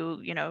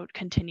to,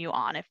 continue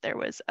on if there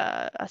was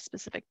a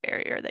specific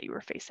barrier that you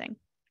were facing.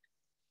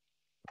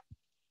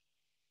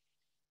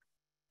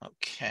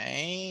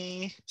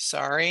 Okay,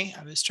 sorry,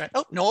 I was trying.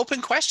 Oh, no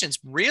open questions,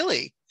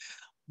 really?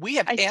 We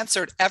have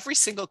answered every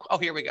single, oh,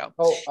 here we go.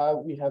 Oh,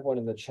 we have one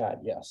in the chat,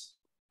 yes.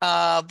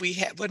 We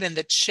have one in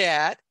the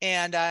chat,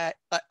 and I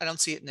don't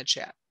see it in the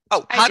chat.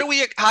 Oh, how do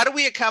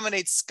we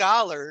accommodate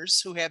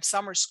scholars who have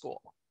summer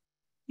school?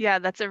 Yeah,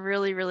 that's a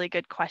really, really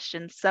good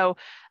question. So,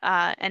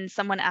 and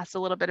someone asked a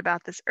little bit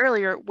about this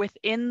earlier,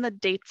 within the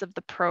dates of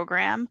the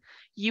program,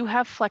 you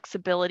have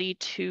flexibility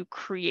to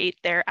create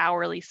their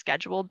hourly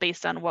schedule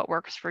based on what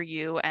works for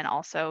you. And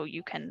also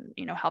you can,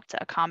 help to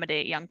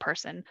accommodate a young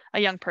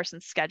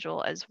person's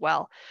schedule as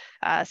well.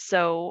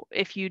 So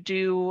if you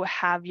do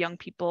have young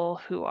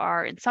people who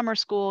are in summer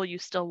school, you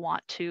still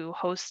want to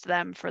host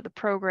them for the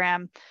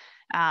program,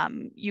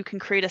 you can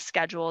create a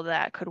schedule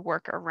that could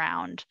work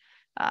around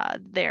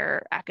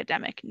their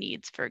academic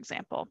needs, for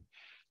example.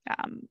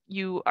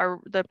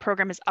 The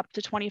program is up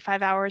to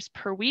 25 hours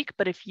per week,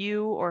 but if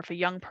you or if a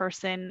young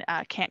person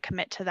can't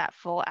commit to that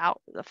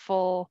the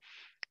full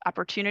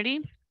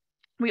opportunity,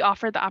 we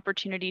offer the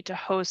opportunity to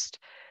host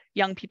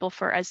young people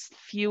for as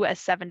few as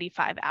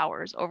 75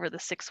 hours over the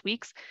 6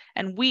 weeks.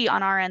 And we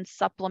on our end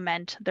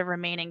supplement the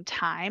remaining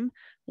time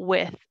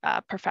with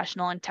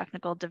professional and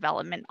technical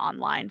development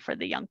online for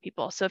the young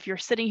people. So if you're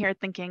sitting here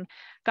thinking,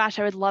 gosh,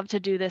 I would love to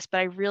do this, but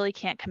I really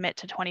can't commit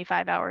to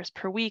 25 hours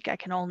per week, I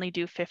can only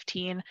do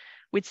 15,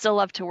 we'd still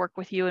love to work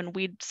with you, and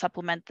we'd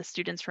supplement the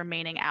students'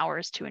 remaining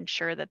hours to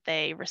ensure that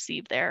they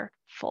receive their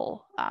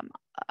full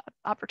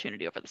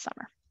opportunity over the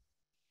summer.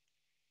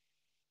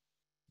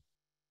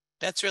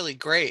 That's really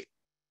great,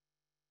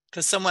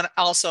 because someone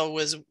also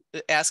was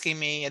asking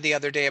me the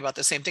other day about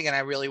the same thing, and I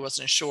really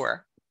wasn't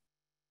sure.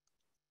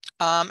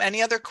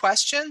 Any other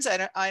questions?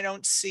 I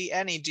don't see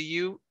any. Do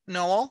you,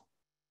 Noel?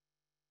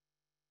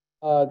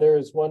 There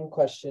is one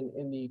question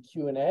in the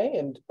Q&A,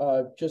 and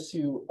just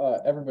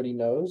so everybody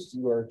knows,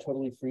 you are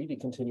totally free to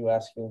continue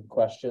asking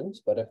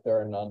questions, but if there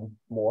are none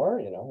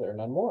more, there are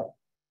none more.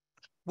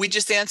 We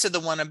just answered the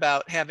one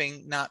about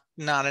having not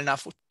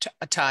enough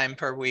time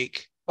per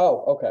week.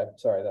 Oh, okay.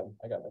 Sorry, then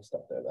I got mixed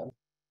up there then.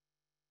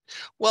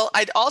 Well,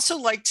 I'd also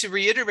like to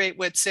reiterate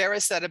what Sarah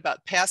said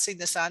about passing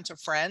this on to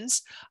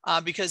friends,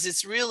 because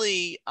it's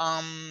really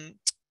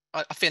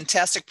a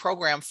fantastic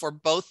program for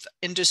both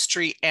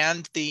industry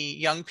and the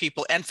young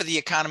people and for the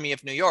economy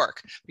of New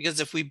York. Because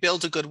if we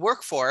build a good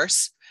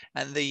workforce,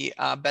 and the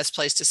best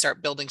place to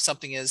start building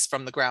something is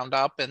from the ground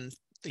up, and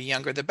the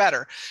younger, the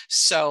better.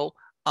 So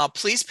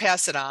please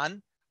pass it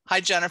on.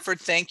 Hi, Jennifer.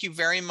 Thank you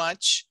very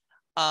much.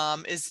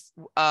 Is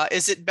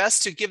it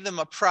best to give them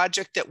a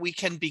project that we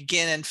can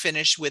begin and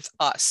finish with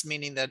us,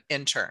 meaning the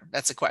intern?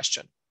 That's a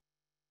question.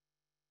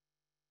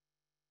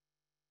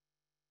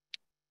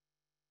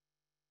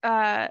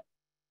 That's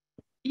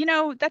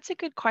a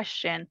good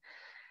question.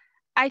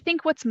 I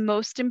think what's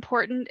most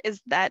important is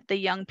that the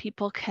young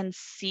people can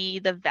see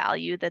the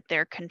value that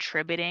they're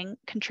contributing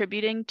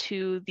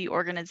to the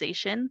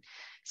organization.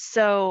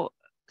 So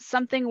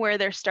something where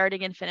they're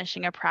starting and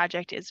finishing a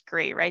project is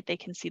great, right? They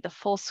can see the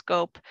full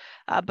scope,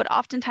 but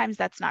oftentimes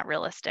that's not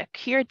realistic.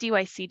 Here at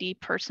DYCD,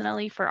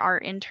 personally, for our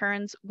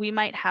interns, we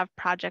might have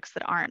projects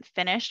that aren't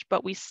finished,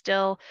 but we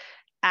still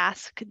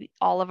ask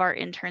all of our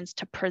interns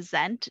to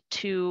present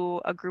to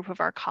a group of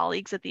our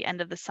colleagues at the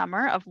end of the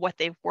summer of what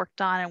they've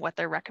worked on and what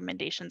their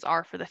recommendations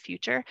are for the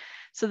future,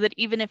 so that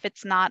even if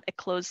it's not a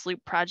closed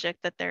loop project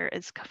that there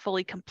is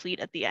fully complete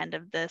at the end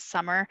of the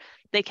summer,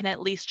 they can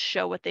at least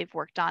show what they've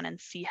worked on and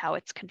see how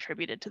it's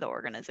contributed to the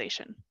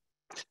organization.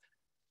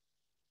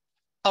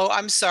 Oh,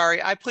 I'm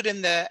sorry. I put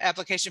in the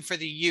application for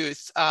the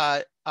youth.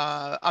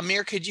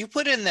 Aamer, could you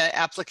put in the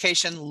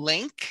application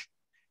link,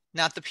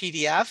 not the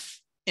PDF,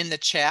 in the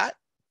chat?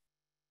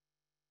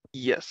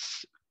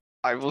 Yes,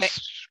 I will.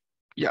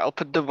 Yeah, I'll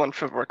put the one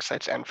for work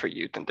sites and for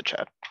youth in the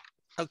chat.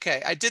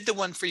 Okay, I did the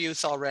one for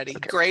youth already.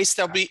 Okay. Grace,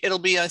 it'll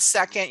be a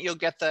second. You'll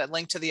get the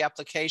link to the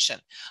application.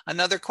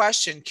 Another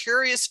question,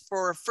 curious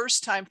for a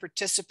first-time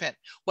participant,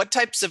 what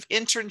types of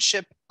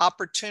internship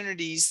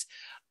opportunities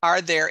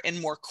are there in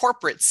more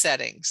corporate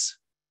settings?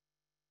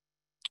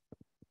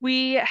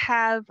 We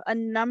have a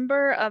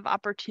number of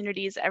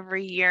opportunities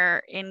every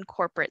year in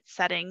corporate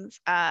settings.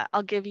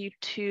 I'll give you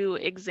two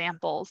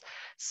examples.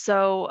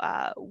 So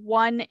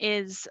one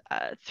is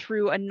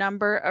through a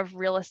number of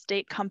real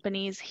estate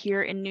companies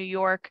here in New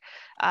York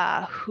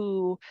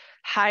who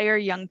hire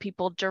young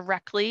people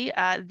directly.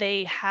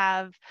 They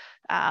have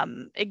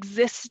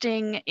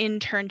existing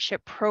internship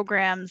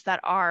programs that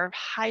are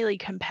highly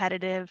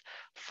competitive,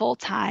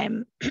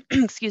 full-time,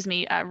 excuse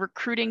me,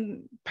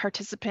 recruiting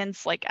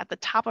participants like at the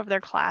top of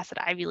their class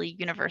at Ivy League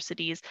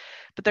universities,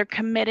 but they're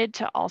committed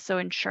to also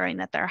ensuring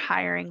that they're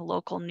hiring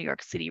local New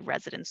York City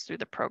residents through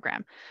the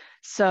program.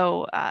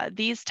 So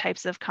these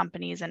types of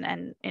companies,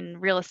 and in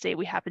real estate,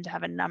 we happen to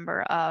have a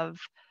number of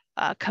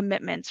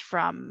commitments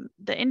from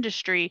the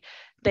industry.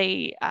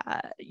 They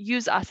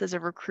use us as a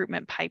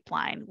recruitment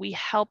pipeline. We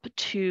help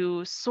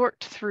to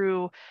sort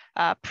through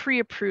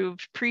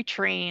pre-approved,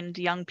 pre-trained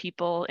young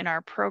people in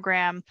our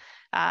program,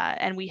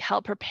 and we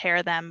help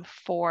prepare them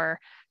for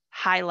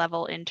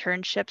high-level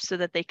internships so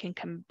that they can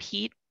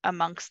compete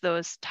amongst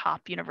those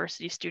top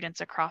university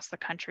students across the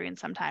country and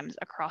sometimes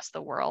across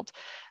the world.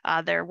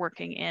 They're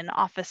working in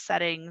office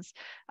settings,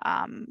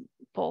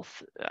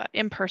 both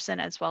in person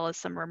as well as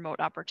some remote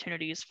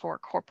opportunities for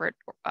corporate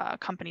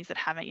companies that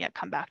haven't yet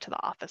come back to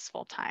the office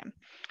full time.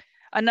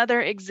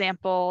 Another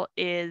example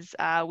is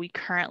we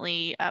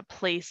currently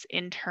place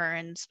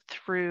interns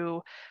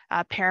through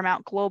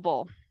Paramount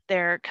Global.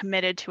 They're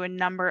committed to a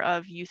number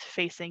of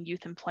youth-facing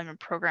youth employment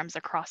programs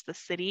across the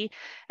city,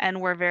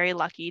 and we're very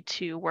lucky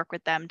to work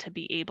with them to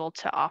be able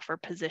to offer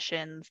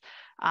positions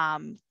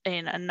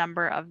in a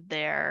number of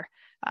their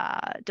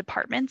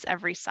departments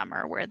every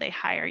summer, where they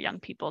hire young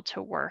people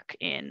to work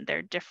in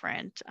their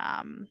different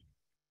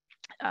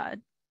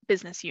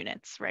business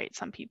units, right?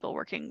 Some people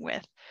working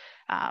with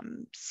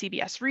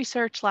CBS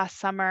Research last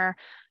summer,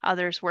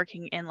 others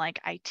working in like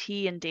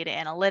IT and data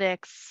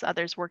analytics,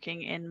 others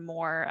working in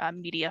more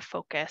media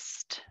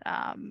focused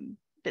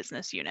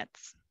business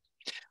units.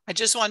 I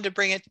just wanted to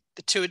bring it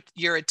to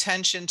your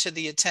attention to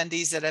the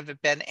attendees that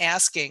have been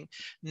asking.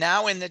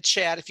 Now in the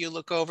chat, if you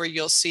look over,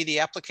 you'll see the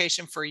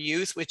application for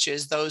youth, which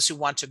is those who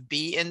want to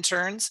be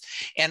interns,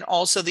 and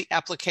also the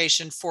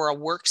application for a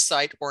work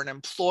site or an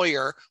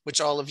employer,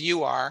 which all of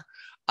you are,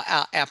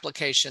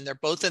 application. They're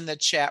both in the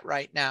chat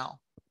right now.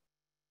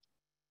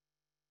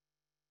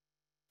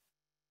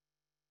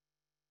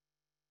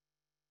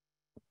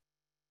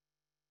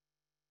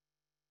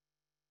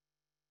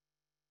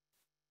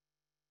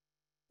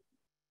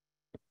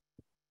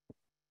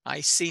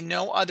 I see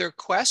no other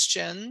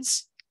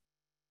questions.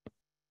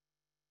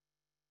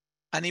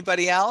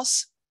 Anybody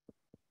else?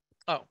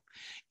 Oh,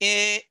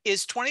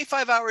 is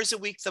 25 hours a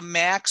week the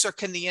max, or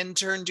can the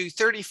intern do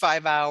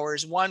 35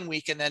 hours one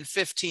week and then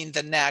 15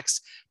 the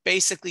next,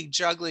 basically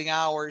juggling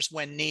hours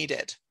when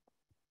needed?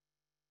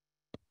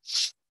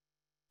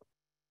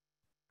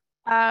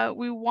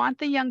 We want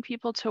the young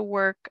people to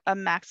work a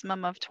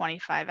maximum of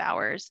 25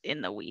 hours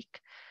in the week.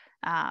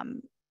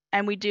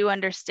 And we do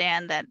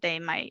understand that they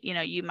might,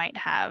 you might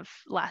have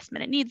last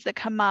minute needs that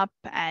come up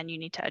and you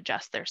need to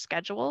adjust their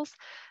schedules.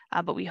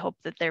 But we hope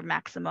that their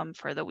maximum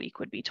for the week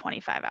would be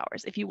 25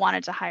 hours. If you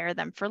wanted to hire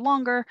them for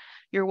longer,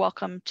 you're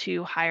welcome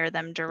to hire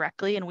them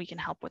directly and we can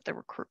help with the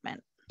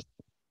recruitment.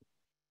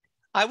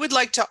 I would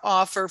like to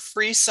offer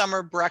free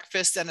summer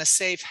breakfast and a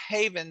safe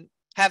haven,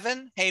 I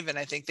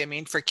think they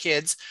mean, for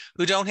kids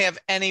who don't have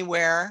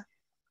anywhere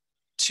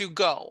to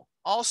go.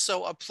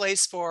 Also a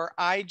place for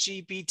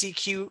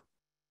IGBTQ,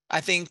 I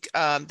think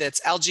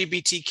that's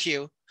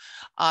LGBTQ,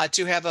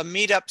 to have a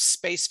meetup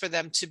space for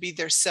them to be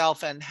their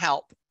self and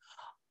help.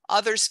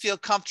 Others feel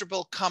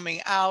comfortable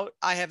coming out.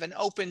 I have an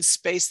open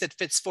space that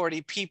fits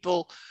 40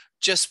 people.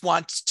 Just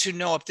want to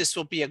know if this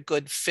will be a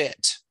good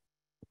fit.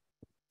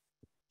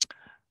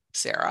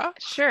 Sarah?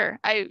 Sure.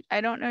 I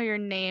don't know your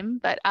name,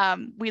 but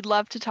we'd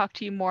love to talk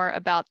to you more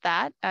about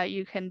that.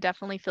 You can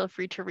definitely feel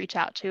free to reach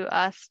out to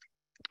us.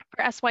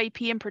 For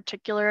SYEP in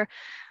particular,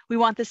 we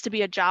want this to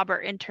be a job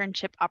or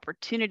internship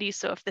opportunity.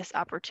 So if this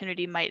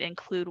opportunity might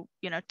include,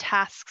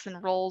 tasks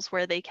and roles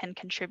where they can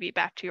contribute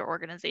back to your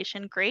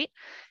organization, great.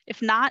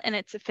 If not, and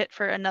it's a fit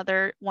for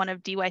another one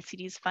of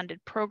DYCD's funded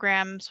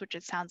programs, which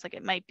it sounds like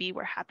it might be,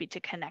 we're happy to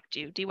connect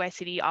you.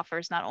 DYCD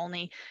offers not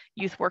only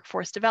youth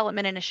workforce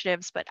development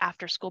initiatives, but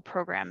after-school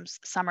programs,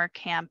 summer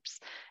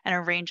camps, and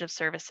a range of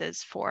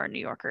services for New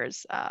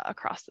Yorkers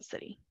across the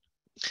city.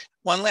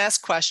 One last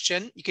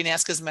question. You can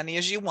ask as many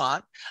as you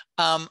want.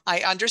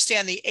 I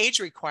understand the age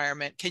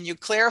requirement. Can you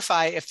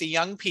clarify if the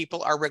young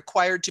people are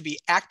required to be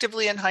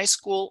actively in high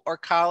school or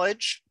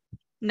college?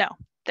 No,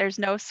 there's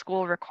no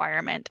school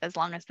requirement as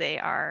long as they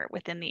are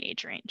within the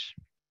age range.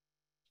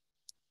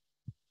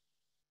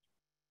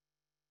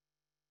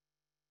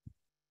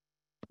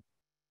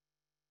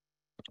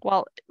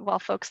 Well, while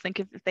folks think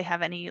if they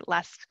have any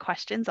last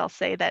questions, I'll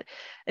say that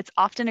it's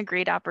often a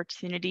great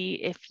opportunity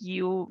if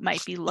you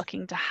might be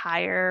looking to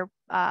hire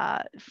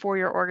for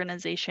your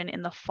organization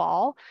in the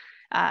fall,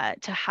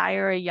 to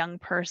hire a young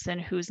person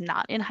who's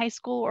not in high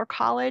school or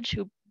college,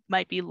 who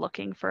might be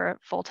looking for a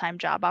full-time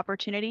job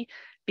opportunity,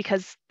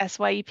 because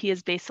SYEP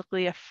is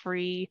basically a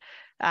free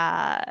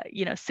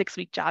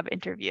 6-week job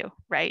interview,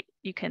 right?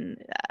 You can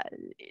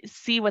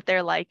see what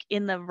they're like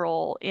in the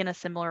role, in a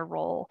similar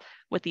role,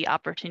 with the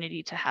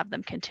opportunity to have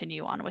them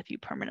continue on with you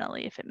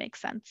permanently if it makes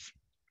sense.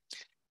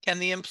 Can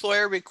the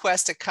employer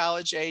request a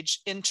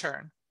college-age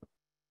intern?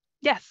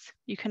 Yes,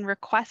 you can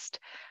request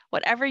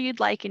whatever you'd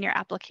like in your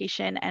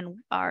application, and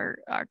our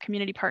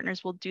community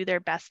partners will do their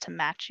best to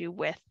match you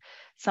with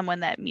someone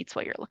that meets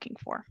what you're looking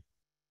for.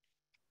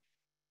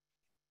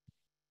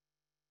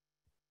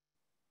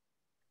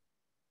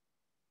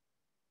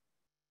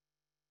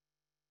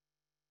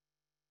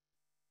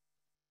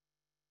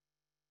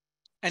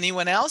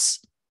 Anyone else?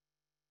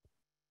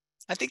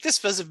 I think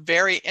this was a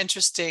very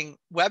interesting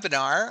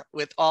webinar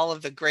with all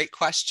of the great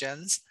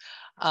questions.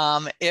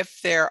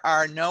 If there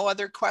are no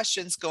other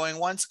questions going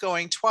once,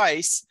 going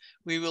twice,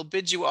 we will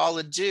bid you all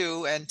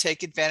adieu and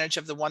take advantage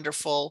of the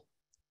wonderful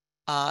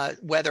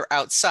weather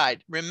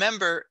outside.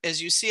 Remember,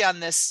 as you see on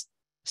this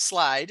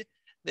slide,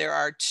 there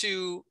are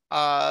two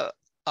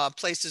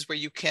places where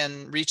you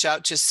can reach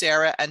out to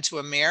Sarah and to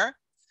Aamer.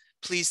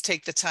 Please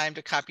take the time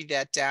to copy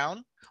that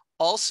down.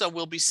 Also,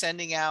 we'll be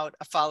sending out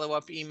a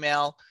follow-up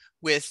email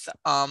with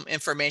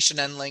information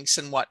and links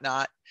and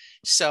whatnot.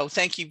 So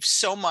thank you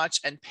so much,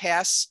 and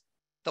pass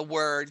the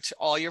word to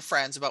all your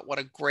friends about what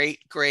a great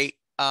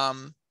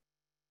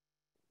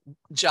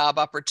job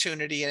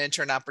opportunity and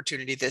intern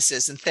opportunity this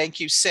is. And thank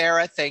you,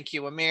 Sarah. Thank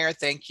you, Aamer.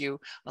 Thank you,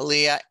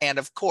 Alia. And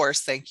of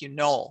course, thank you,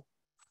 Noel.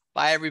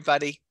 Bye,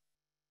 everybody.